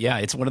 So, yeah,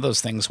 it's one of those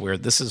things where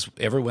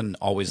everyone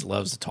always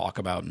loves to talk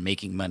about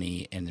making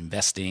money and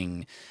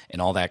investing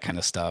and all that kind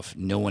of stuff.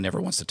 No one ever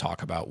wants to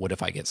talk about what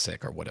if I get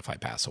sick or what if I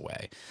pass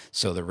away.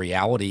 So the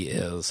reality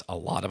is a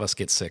lot of us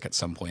get sick at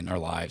some point in our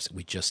lives.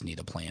 We just need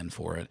a plan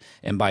for it.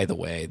 And by the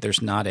way,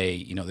 there's not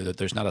a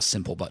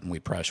simple button we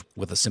press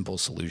with a simple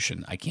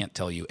solution. I can't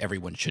tell you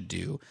everyone should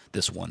do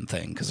this one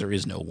thing because there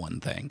is no one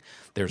thing.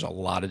 There's a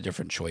lot of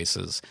different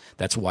choices.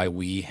 That's why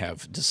we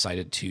have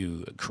decided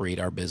to create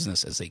our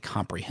business as a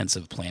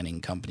comprehensive planning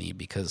company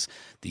because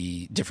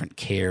the different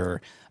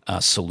care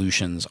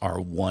solutions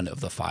are one of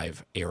the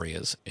 5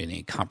 areas in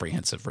a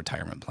comprehensive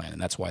retirement plan. And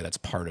that's why that's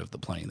part of the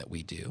planning that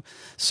we do.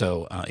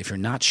 So if you're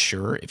not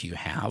sure if you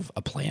have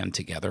a plan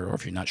together or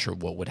if you're not sure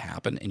what would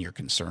happen and you're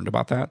concerned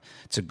about that,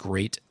 it's a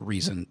great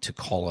reason to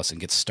call us and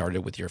get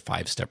started with your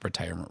 5-step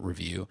retirement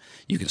review.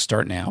 You can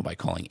start now by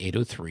calling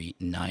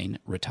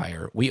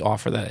 803-9-RETIRE. We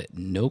offer that at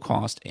no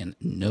cost and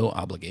no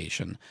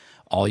obligation.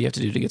 All you have to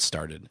do to get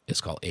started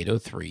is call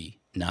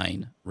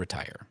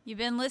 803-9-RETIRE. You've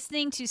been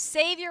listening to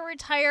Save Your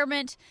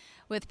Retirement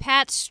with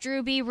Pat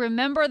Strube.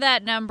 Remember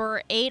that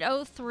number,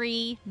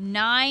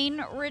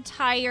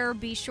 803-9-RETIRE.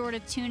 Be sure to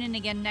tune in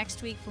again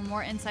next week for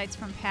more insights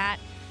from Pat.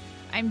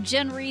 I'm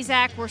Jen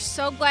Rezac. We're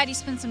so glad you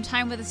spent some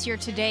time with us here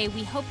today.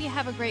 We hope you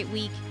have a great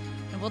week,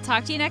 and we'll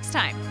talk to you next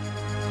time.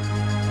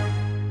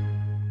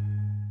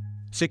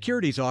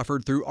 Securities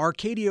offered through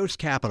Arcadios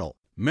Capital,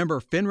 member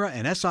FINRA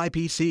and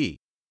SIPC.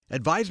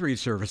 Advisory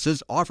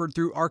services offered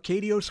through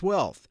Arcadios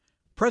Wealth.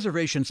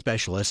 Preservation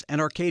Specialists and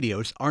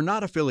Arcadios are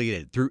not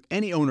affiliated through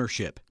any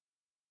ownership.